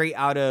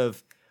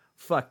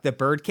fuck the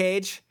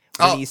Birdcage.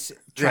 When he's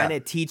trying to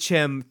teach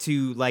him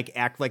to like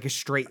act like a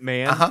straight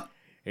man.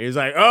 He's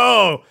like,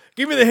 "Oh,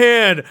 give me the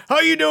hand.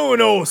 How you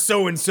doing, oh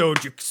so and so?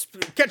 Did you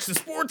catch the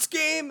sports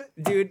game,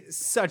 dude?"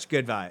 Such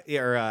good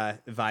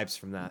vibes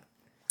from that.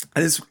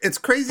 And it's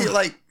crazy.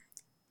 Like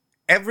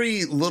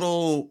every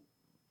little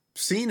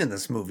scene in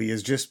this movie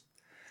is just,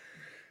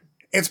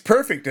 it's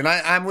perfect. And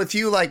I'm with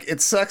you. Like,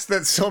 it sucks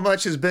that so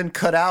much has been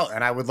cut out,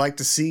 and I would like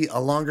to see a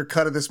longer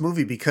cut of this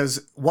movie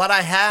because what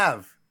I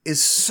have is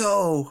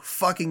so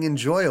fucking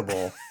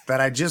enjoyable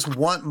that I just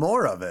want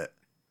more of it.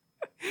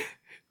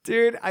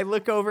 Dude, I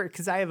look over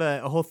because I have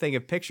a whole thing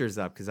of pictures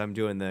up because I'm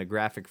doing the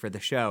graphic for the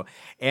show.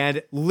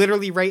 And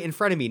literally right in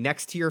front of me,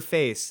 next to your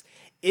face,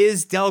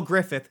 is Del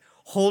Griffith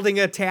holding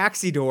a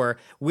taxi door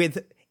with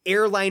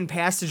airline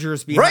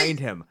passengers behind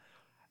him.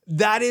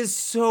 That is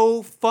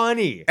so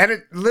funny. And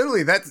it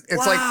literally, it's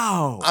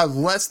Wow. like a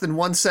less than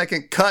 1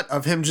 second cut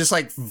of him just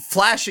like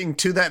flashing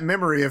to that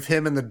memory of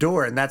him in the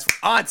door. And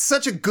it's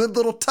such a good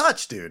little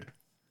touch, dude.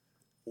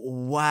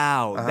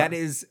 Wow. That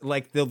is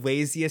like the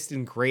laziest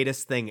and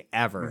greatest thing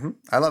ever.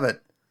 I love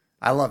it.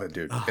 I love it,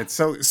 dude. It's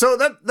so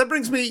that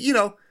brings me,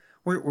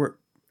 we're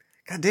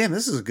God damn,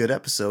 this is a good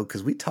episode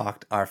because we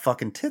talked our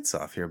fucking tits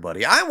off here,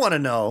 buddy. I want to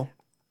know,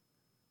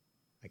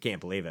 I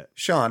can't believe it.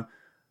 Sean,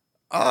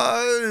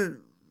 do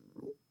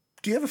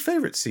you have a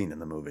favorite scene in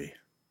the movie?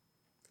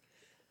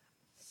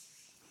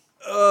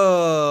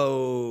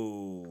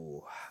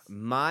 Oh,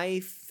 my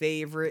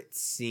favorite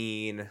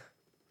scene.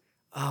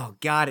 Oh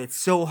God, it's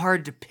so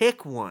hard to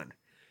pick one.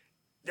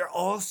 They're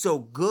all so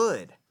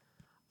good.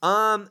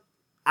 I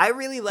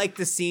really like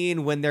the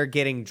scene when they're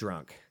getting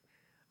drunk.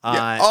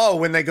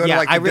 When they go to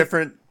like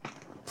different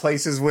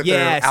places with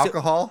their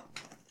alcohol.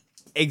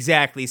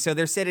 Exactly. So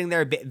they're sitting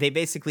there. They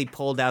basically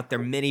pulled out their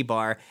mini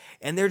bar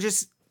and they're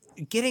just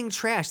getting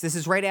trashed. This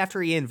is right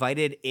after he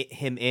invited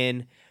him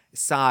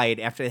inside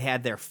after they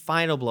had their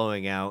final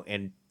blowing out,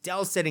 and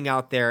Del's sitting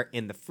out there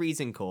in the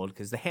freezing cold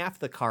because half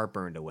the car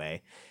burned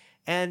away.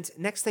 And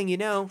next thing you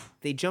know,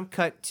 they jump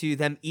cut to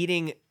them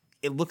eating,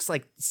 it looks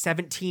like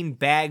 17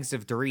 bags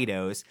of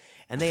Doritos,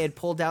 and they had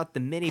pulled out the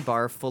mini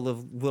bar full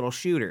of little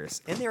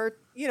shooters. And they were,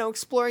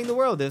 exploring the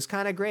world. It was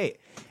kind of great.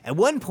 At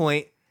one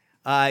point,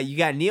 you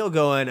got Neil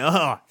going,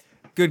 "Oh,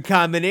 good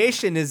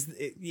combination,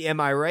 am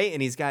I right?"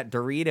 And he's got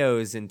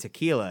Doritos and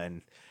tequila.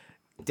 And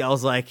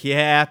Del's like,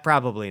 "Yeah,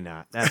 probably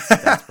not.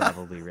 That's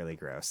probably really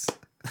gross."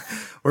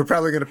 We're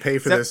probably going to pay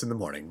for this in the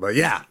morning, but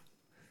yeah.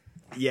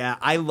 Yeah,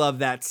 I love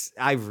that.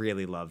 I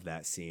really love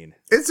that scene.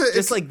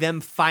 It's like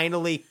them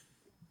finally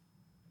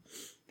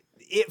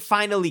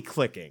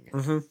clicking.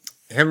 Mm-hmm.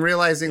 Him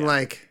realizing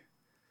like,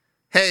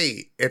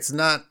 hey, it's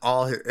not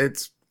all.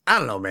 It's, I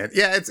don't know, man.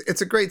 Yeah,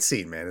 it's a great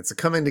scene, man. It's a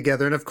coming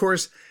together, and of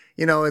course,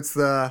 it's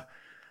the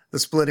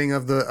splitting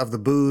of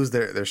the booze.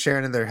 They're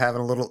sharing it. They're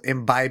having a little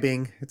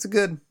imbibing. It's a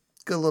good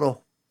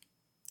little.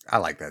 I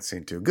like that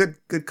scene too.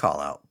 Good call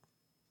out.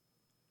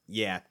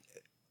 Yeah.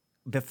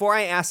 Before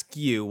I ask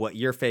you what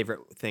your favorite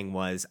thing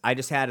was, I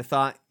just had a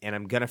thought, and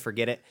I'm going to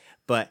forget it.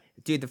 But,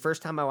 dude, the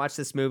first time I watched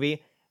this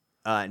movie,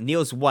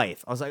 Neil's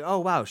wife, I was like, oh,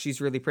 wow,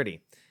 she's really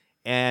pretty.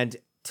 And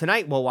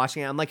tonight while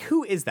watching it, I'm like,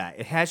 who is that?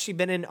 Has she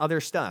been in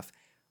other stuff?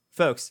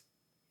 Folks,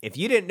 if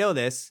you didn't know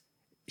this,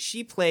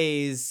 she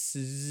plays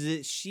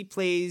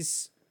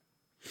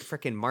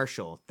freaking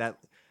Marshall.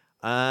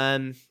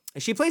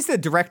 She plays the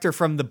director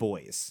from The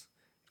Boys,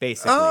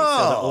 basically.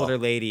 So the older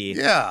lady.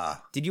 Yeah.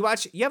 Did you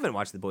watch? You haven't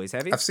watched The Boys,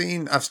 have you?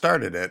 I've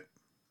started it.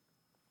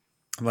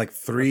 I'm like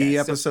 3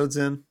 episodes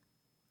in.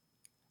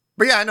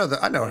 But yeah, I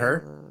know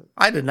her.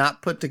 I did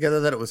not put together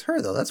that it was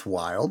her though. That's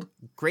wild.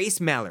 Grace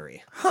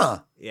Mallory. Huh.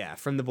 Yeah,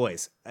 from The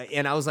Boys.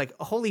 And I was like,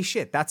 holy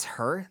shit, that's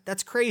her?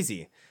 That's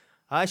crazy.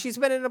 She's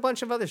been in a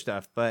bunch of other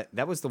stuff, but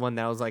that was the one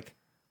that I was like,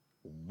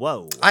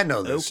 whoa. I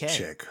know this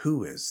chick.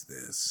 Who is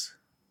this?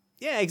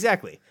 Yeah,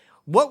 exactly.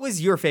 What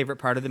was your favorite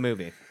part of the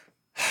movie?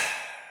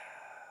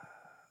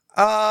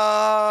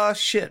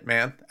 Shit,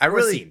 man. I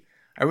really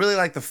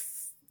like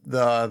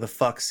the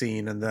fuck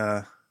scene in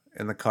the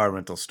car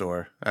rental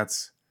store.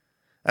 That's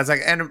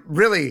like, and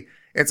really,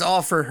 it's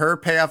all for her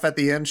payoff at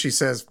the end. She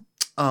says,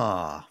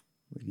 "Ah,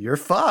 you're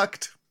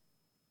fucked."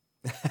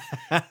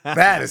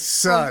 That is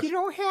such. Oh, you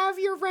don't have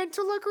your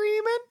rental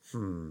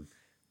agreement?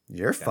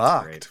 You're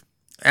fucked. Great.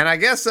 And I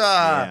guess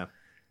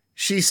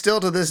she still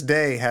to this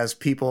day has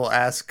people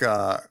ask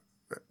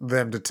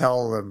them to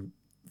tell them,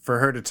 for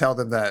her to tell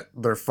them that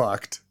they're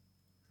fucked.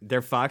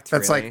 They're fucked.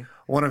 That's really?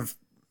 Like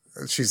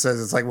she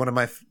says it's like one of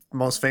my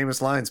most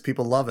famous lines.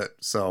 People love it.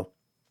 So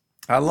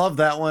I love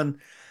that one.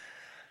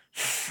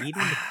 Edie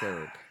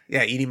McClurg.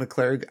 Yeah, Edie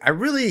McClurg.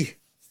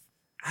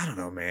 I don't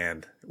know,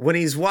 man. When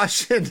he's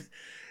washing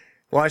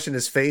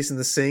his face in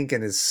the sink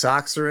and his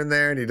socks are in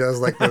there and he does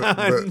like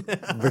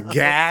the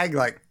gag,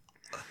 like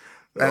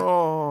that.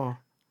 Oh,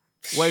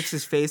 wipes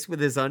his face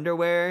with his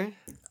underwear.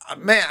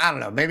 Man, I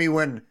don't know. Maybe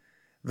when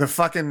the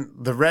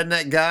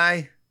redneck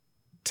guy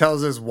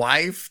tells his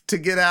wife to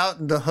get out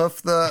and to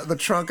hoof the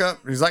trunk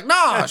up, he's like,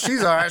 "No,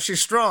 she's all right.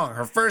 She's strong.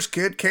 Her first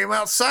kid came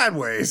out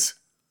sideways."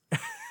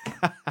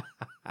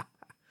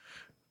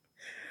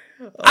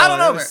 I don't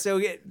know. So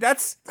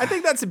I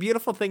think that's a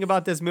beautiful thing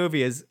about this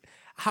movie is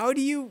how do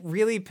you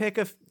really pick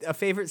a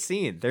favorite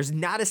scene? There's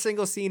not a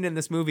single scene in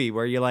this movie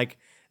where you're like,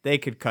 they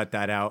could cut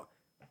that out.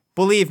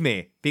 Believe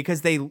me,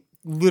 because they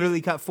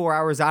literally cut 4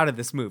 hours out of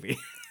this movie.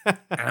 And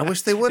I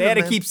wish they would. They had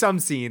to keep some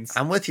scenes.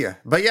 I'm with you.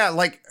 But yeah,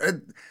 like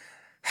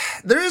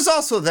there is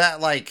also that,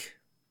 like,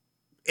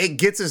 it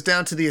gets us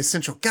down to the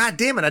essential. God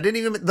damn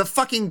it. The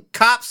fucking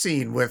cop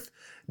scene with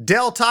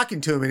Dell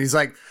talking to him, and he's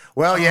like,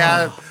 "Well,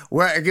 yeah,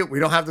 well, again, we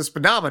don't have the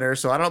speedometer,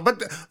 so I don't know,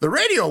 but the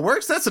radio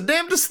works. That's the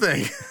damnedest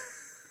thing."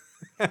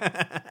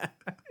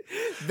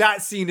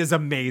 That scene is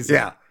amazing.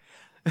 Yeah,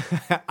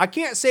 I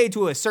can't say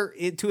to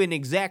an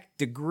exact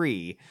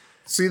degree.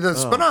 See, the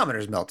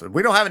speedometer's melted.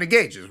 We don't have any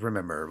gauges.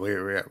 Remember,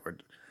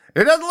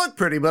 it doesn't look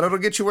pretty, but it'll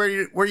get you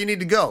where you need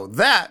to go.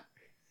 That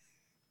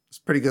is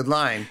a pretty good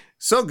line.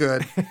 So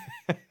good,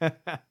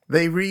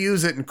 they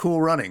reuse it in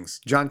Cool Runnings.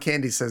 John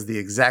Candy says the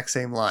exact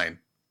same line.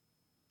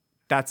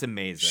 That's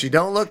amazing. She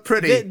don't look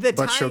pretty,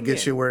 but she'll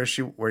get you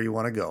where you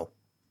want to go.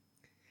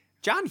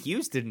 John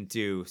Hughes didn't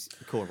do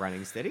Cool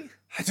Runnings, did he?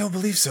 I don't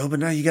believe so, but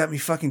now you got me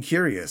fucking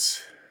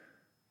curious.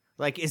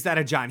 Like, is that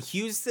a John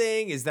Hughes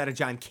thing? Is that a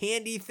John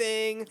Candy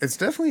thing? It's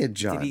definitely a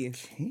John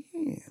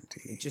Candy.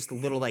 Just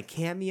little, like,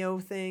 cameo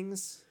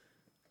things?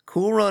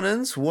 Cool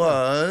Runnings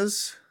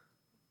was...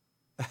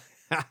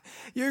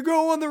 You're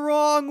going the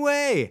wrong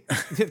way.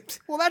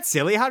 Well, that's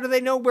silly. How do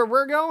they know where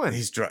we're going?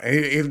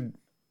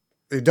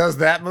 He does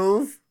that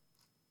move.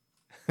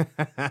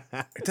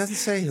 It doesn't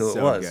say who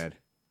it was. Good.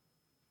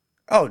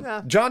 Oh,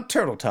 no. John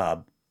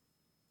Turteltaub.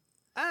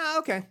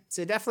 Okay.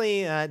 So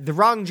definitely the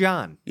wrong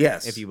John.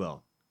 Yes. If you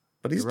will.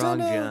 But he's done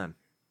John.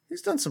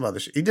 He's done some other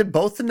shit. He did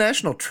both the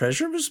National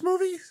Treasures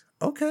movies?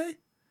 Okay.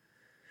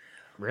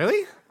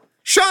 Really?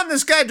 Sean,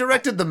 this guy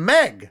directed The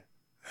Meg.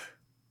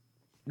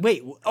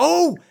 Wait.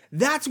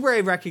 That's where I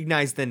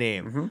recognize the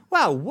name. Mm-hmm.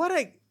 Wow.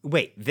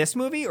 Wait, this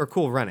movie or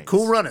Cool Runnings?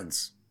 Cool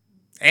Runnings.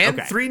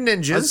 And Three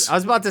Ninjas. I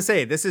was about to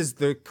say, this is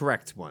the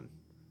correct one.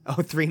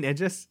 Oh, Three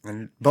Ninjas?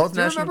 And both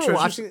National Treasures.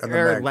 Watching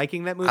or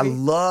liking that movie? I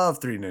love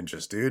Three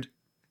Ninjas, dude.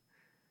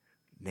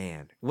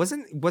 Man,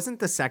 wasn't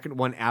the second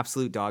one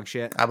absolute dog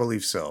shit? I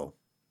believe so.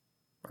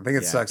 I think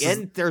it sucks.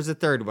 And there's a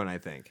third one, I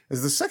think.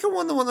 Is the second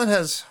one the one that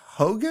has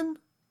Hogan?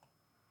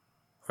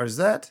 Or is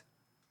that?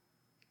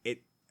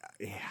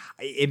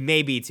 It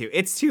may be 2.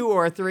 It's 2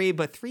 or 3,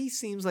 but 3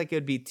 seems like it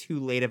would be too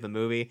late of a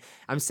movie.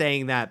 I'm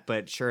saying that,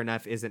 but sure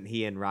enough, isn't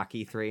he in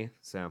Rocky 3?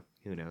 So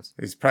who knows?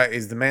 He's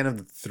the man of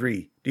the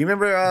 3. Do you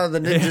remember the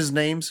ninjas'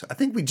 names? I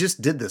think we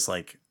just did this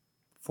like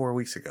 4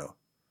 weeks ago.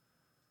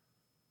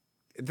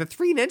 The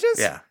 3 Ninjas?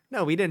 Yeah.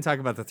 No, we didn't talk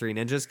about the 3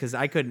 Ninjas because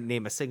I couldn't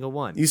name a single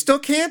one. You still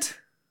can't?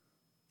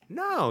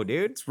 No,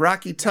 dude. It's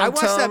Rocky Tum Tum. I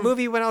watched that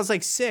movie when I was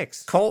like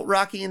 6. Colt,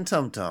 Rocky, and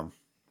Tum Tum.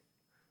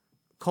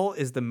 Colt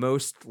is the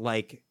most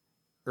like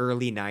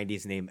early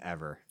 90s name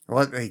ever.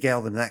 Well, he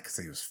called him that because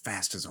he was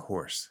fast as a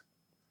horse.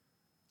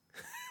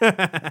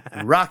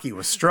 And Rocky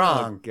was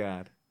strong. Oh,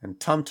 God. And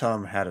Tum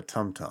Tum had a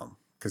tum tum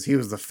because he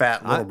was the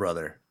fat little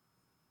brother.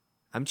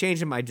 I'm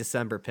changing my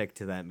December pick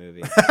to that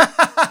movie.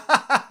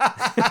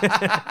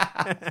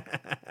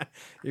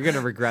 You're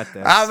gonna regret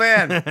this. Oh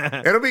man,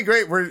 it'll be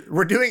great.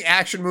 We're doing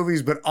action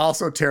movies, but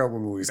also terrible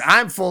movies.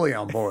 I'm fully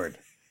on board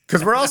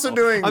because we're also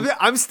doing.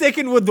 I'm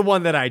sticking with the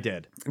one that I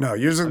did. No,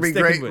 yours will be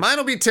sticking great. with- Mine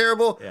will be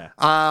terrible.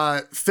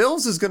 Yeah.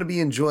 Phil's is going to be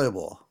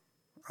enjoyable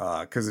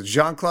because it's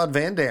Jean-Claude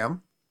Van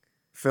Damme.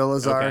 Phil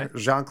is our Okay.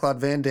 Jean-Claude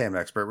Van Damme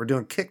expert. We're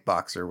doing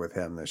Kickboxer with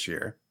him this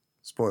year.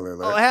 Spoiler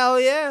alert. Oh hell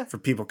yeah! For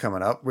people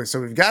coming up.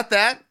 So we've got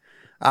that.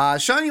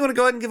 Sean, you want to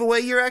go ahead and give away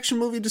your action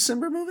movie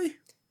December movie?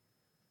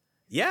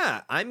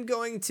 Yeah, I'm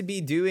going to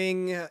be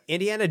doing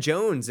Indiana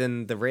Jones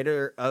and the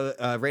Raiders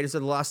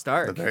of the Lost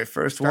Ark. The very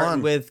first Starting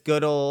one. with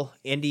good old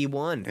Indy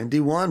 1. Indy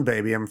 1,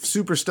 baby. I'm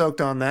super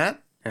stoked on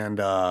that. And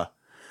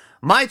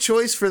my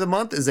choice for the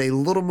month is a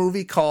little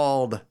movie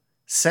called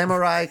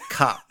Samurai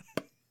Cop.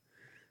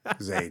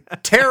 It's a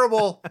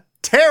terrible,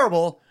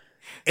 terrible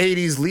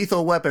 80s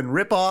Lethal Weapon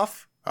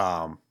ripoff.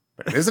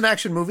 But it is an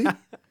action movie.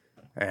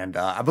 And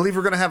I believe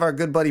we're going to have our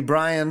good buddy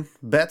Brian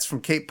Betts from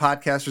Cape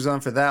Podcasters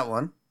on for that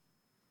one.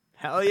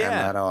 Hell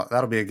yeah! And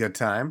that'll be a good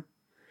time.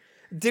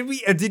 Did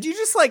you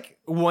just like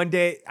one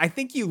day? I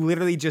think you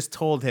literally just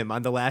told him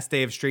on the last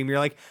day of stream. You're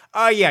like,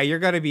 oh yeah, you're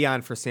going to be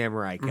on for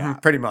Samurai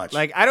Cop. Pretty much.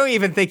 Like I don't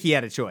even think he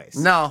had a choice.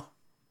 No.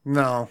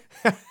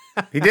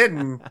 He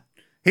didn't.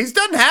 He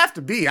doesn't have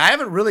to be. I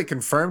haven't really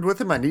confirmed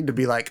with him. I need to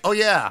be like, oh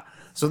yeah.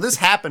 So this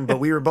happened, but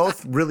we were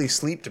both really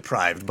sleep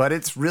deprived. But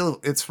it's real.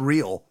 It's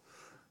real.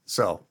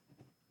 So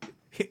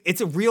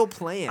It's a real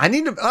plan. I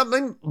need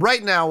to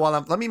right now.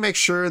 Let me make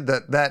sure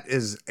that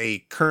is a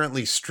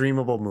currently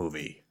streamable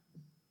movie.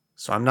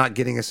 So I'm not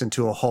getting us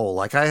into a hole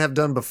like I have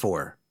done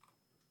before.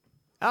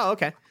 Oh,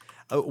 okay.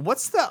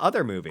 What's the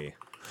other movie?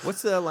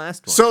 What's the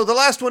last one? So the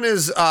last one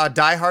is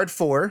Die Hard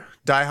 4.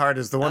 Die Hard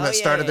is the one Oh, that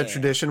yeah, started the yeah.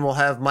 tradition. We'll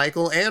have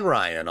Michael and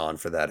Ryan on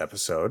for that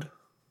episode.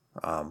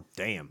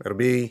 Damn. It'll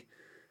be.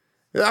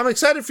 I'm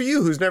excited for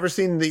you, who's never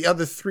seen the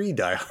other 3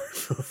 Die Hard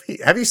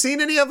movies. Have you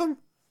seen any of them?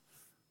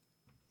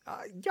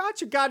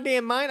 Got your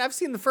goddamn mind. I've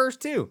seen the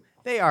first 2.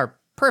 They are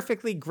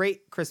perfectly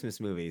great Christmas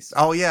movies.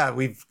 Oh yeah,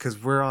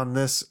 because we're on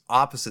this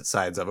opposite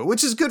sides of it,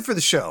 which is good for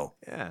the show.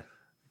 Yeah.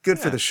 Good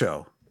for the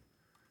show.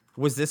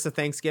 Was this a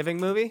Thanksgiving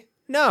movie?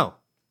 No.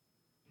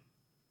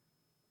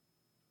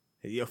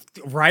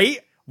 Right?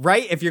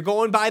 Right? If you're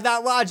going by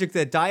that logic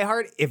that Die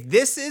Hard, if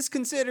this is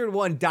considered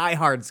one, Die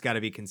Hard's got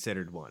to be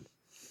considered one.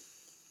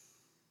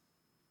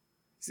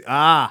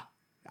 I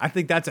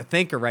think that's a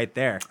thinker right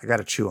there. I got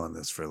to chew on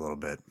this for a little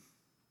bit.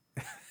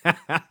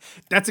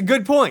 That's a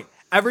good point.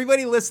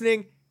 Everybody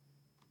listening,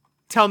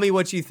 tell me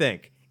what you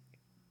think.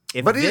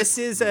 If But this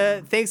is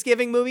a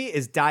Thanksgiving movie,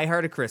 is Die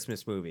Hard a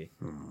Christmas movie?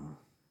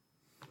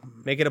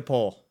 Make it a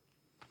poll.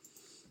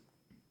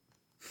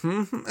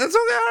 It's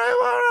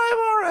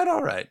okay.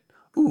 All right.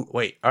 Ooh,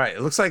 wait. All right.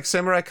 It looks like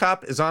Samurai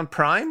Cop is on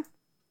Prime.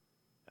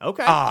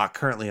 Okay.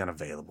 Currently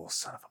unavailable.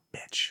 Son of a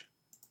bitch.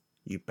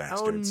 You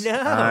bastards. no.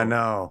 I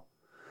know.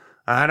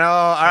 All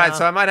right.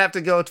 So I might have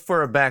to go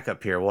for a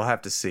backup here. We'll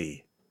have to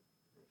see.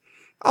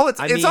 Oh,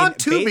 it's mean, on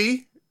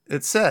Tubi.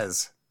 It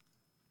says.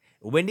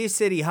 Windy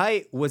City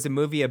Height was a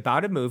movie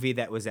about a movie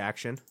that was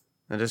action.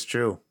 That is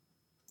true.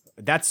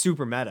 That's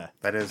super meta.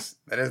 That is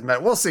meta.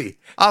 We'll see.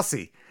 I'll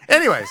see.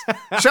 Anyways,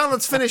 Sean,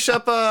 let's finish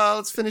up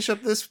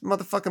this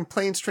motherfucking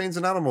Planes, Trains,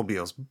 and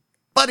Automobiles.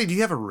 Buddy, do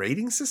you have a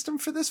rating system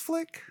for this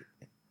flick?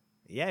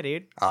 Yeah,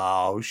 dude.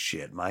 Oh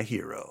shit, my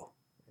hero.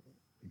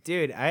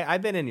 Dude,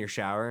 I've been in your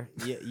shower.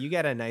 You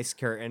got a nice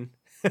curtain.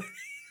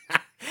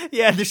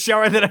 Yeah, the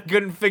shower that I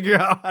couldn't figure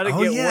out how to get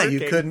working. You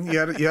couldn't. You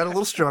had a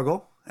little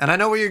struggle. And I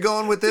know where you're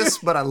going with this,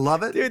 but I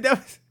love it. Dude,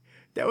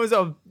 that was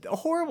a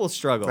horrible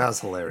struggle. That was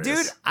hilarious.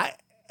 Dude,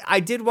 I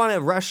did want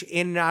to rush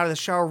in and out of the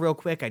shower real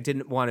quick. I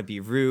didn't want to be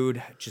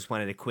rude. Just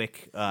wanted a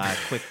quick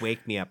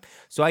wake me up.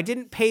 So I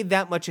didn't pay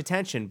that much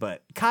attention.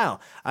 But Kyle,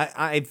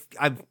 I've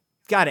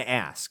got to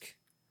ask.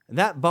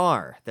 That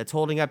bar that's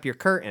holding up your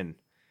curtain,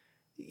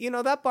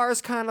 that bar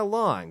is kind of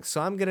long.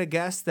 So I'm gonna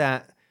guess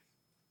that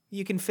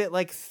you can fit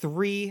like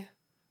 3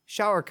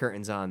 shower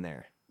curtains on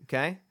there.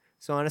 Okay,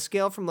 so on a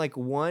scale from like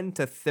 1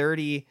 to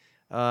 30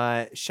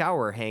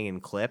 shower hanging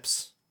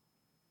clips.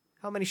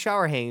 How many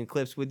shower hanging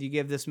clips would you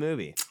give this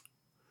movie?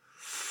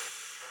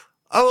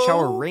 Oh,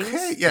 shower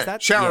rings? Yeah,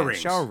 shower rings.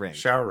 Shower rings.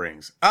 Shower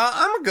rings.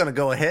 I'm going to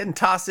go ahead and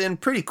toss in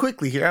pretty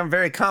quickly here. I'm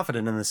very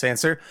confident in this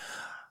answer.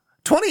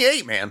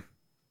 28, man.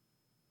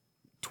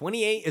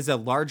 28 is a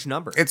large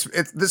number.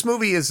 This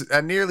movie is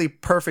a nearly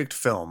perfect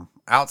film.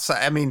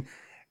 Outside, I mean,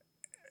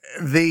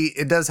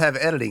 it does have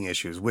editing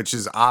issues, which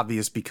is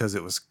obvious because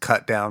it was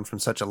cut down from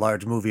such a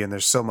large movie and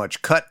there's so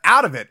much cut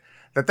out of it.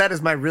 That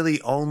is my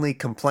really only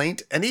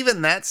complaint. And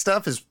even that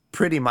stuff is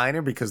pretty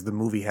minor because the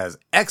movie has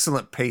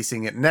excellent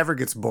pacing. It never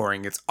gets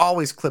boring. It's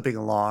always clipping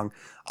along.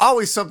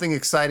 Always something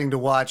exciting to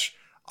watch.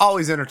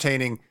 Always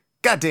entertaining.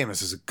 God damn,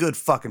 this is a good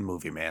fucking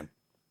movie, man.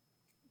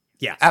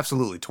 Yeah.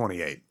 Absolutely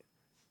 28.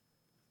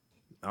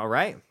 All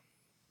right.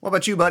 What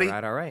about you, buddy?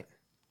 All right.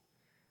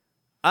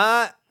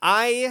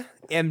 I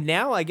am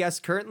now, I guess,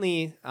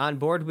 currently on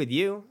board with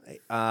you.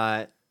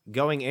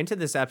 Going into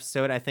this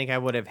episode, I think I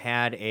would have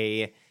had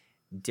a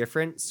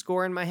different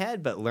score in my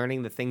head, but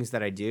learning the things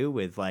that I do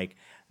with like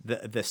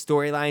the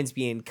storylines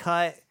being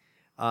cut,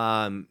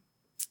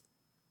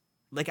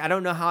 like, I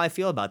don't know how I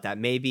feel about that.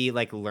 Maybe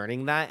like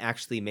learning that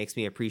actually makes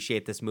me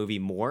appreciate this movie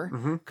more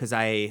because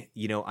I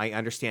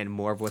understand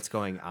more of what's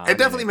going on. It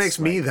definitely makes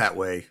me that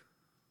way.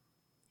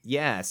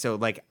 Yeah, so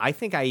like I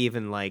think I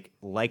even like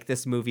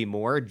this movie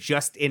more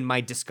just in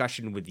my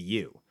discussion with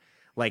you,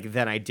 like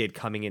than I did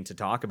coming in to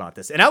talk about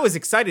this. And I was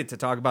excited to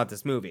talk about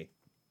this movie.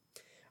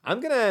 I'm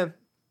gonna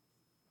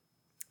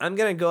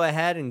go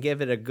ahead and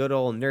give it a good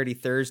old Nerdy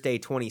Thursday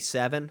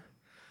 27.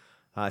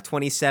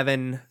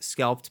 27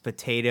 scalped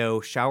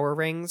potato shower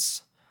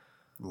rings.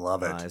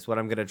 Love it. Is what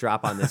I'm gonna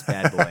drop on this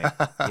bad boy.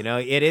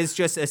 It is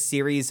just a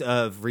series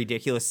of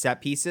ridiculous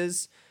set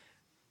pieces,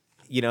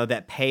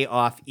 that pay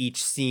off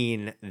each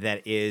scene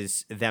that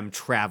is them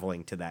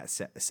traveling to that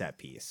set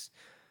piece.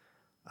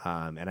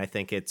 And I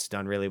think it's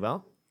done really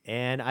well.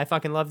 And I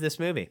fucking love this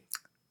movie.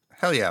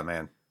 Hell yeah,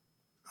 man.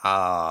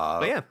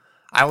 But yeah.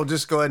 I will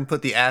just go ahead and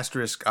put the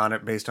asterisk on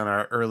it based on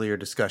our earlier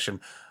discussion.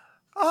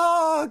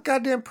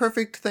 Goddamn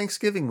perfect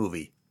Thanksgiving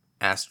movie.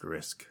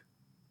 Asterisk.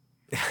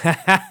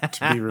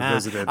 To be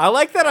revisited. I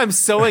like that I'm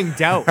sowing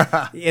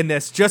doubt in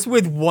this just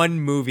with one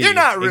movie. You're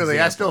not really.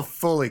 example. I still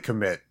fully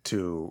commit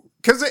to...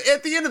 Because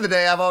at the end of the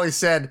day, I've always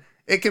said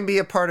it can be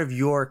a part of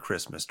your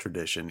Christmas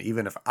tradition,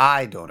 even if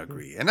I don't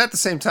agree. And at the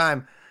same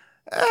time,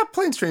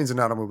 planes, trains, and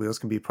automobiles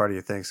can be part of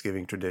your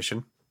Thanksgiving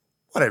tradition.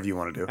 Whatever you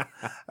want to do.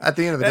 At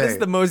the end of the day... That is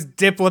the most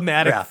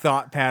diplomatic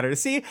thought pattern.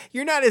 See,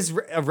 you're not as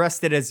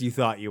arrested as you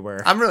thought you were.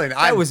 I'm really...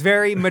 That was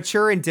very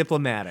mature and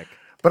diplomatic.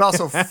 But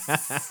also,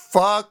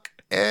 fuck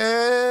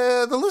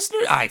the listener.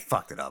 I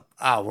fucked it up.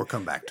 We'll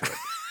come back to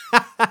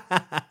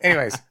it.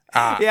 Anyways.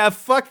 Yeah,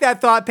 fuck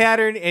that thought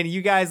pattern. And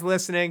you guys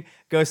listening,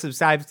 go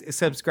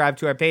subscribe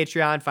to our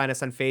Patreon, find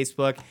us on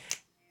Facebook,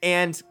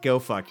 and go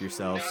fuck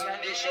yourselves.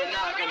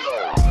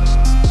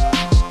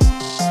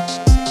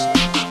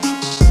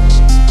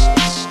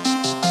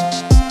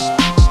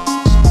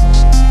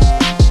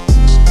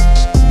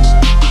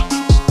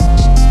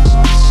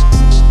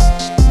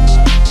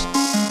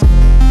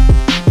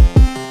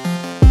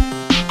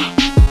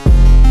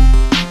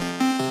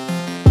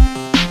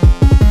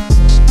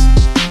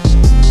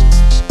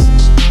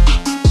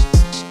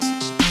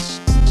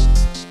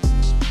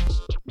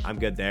 I'm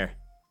good there.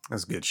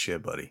 That's good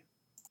shit, buddy.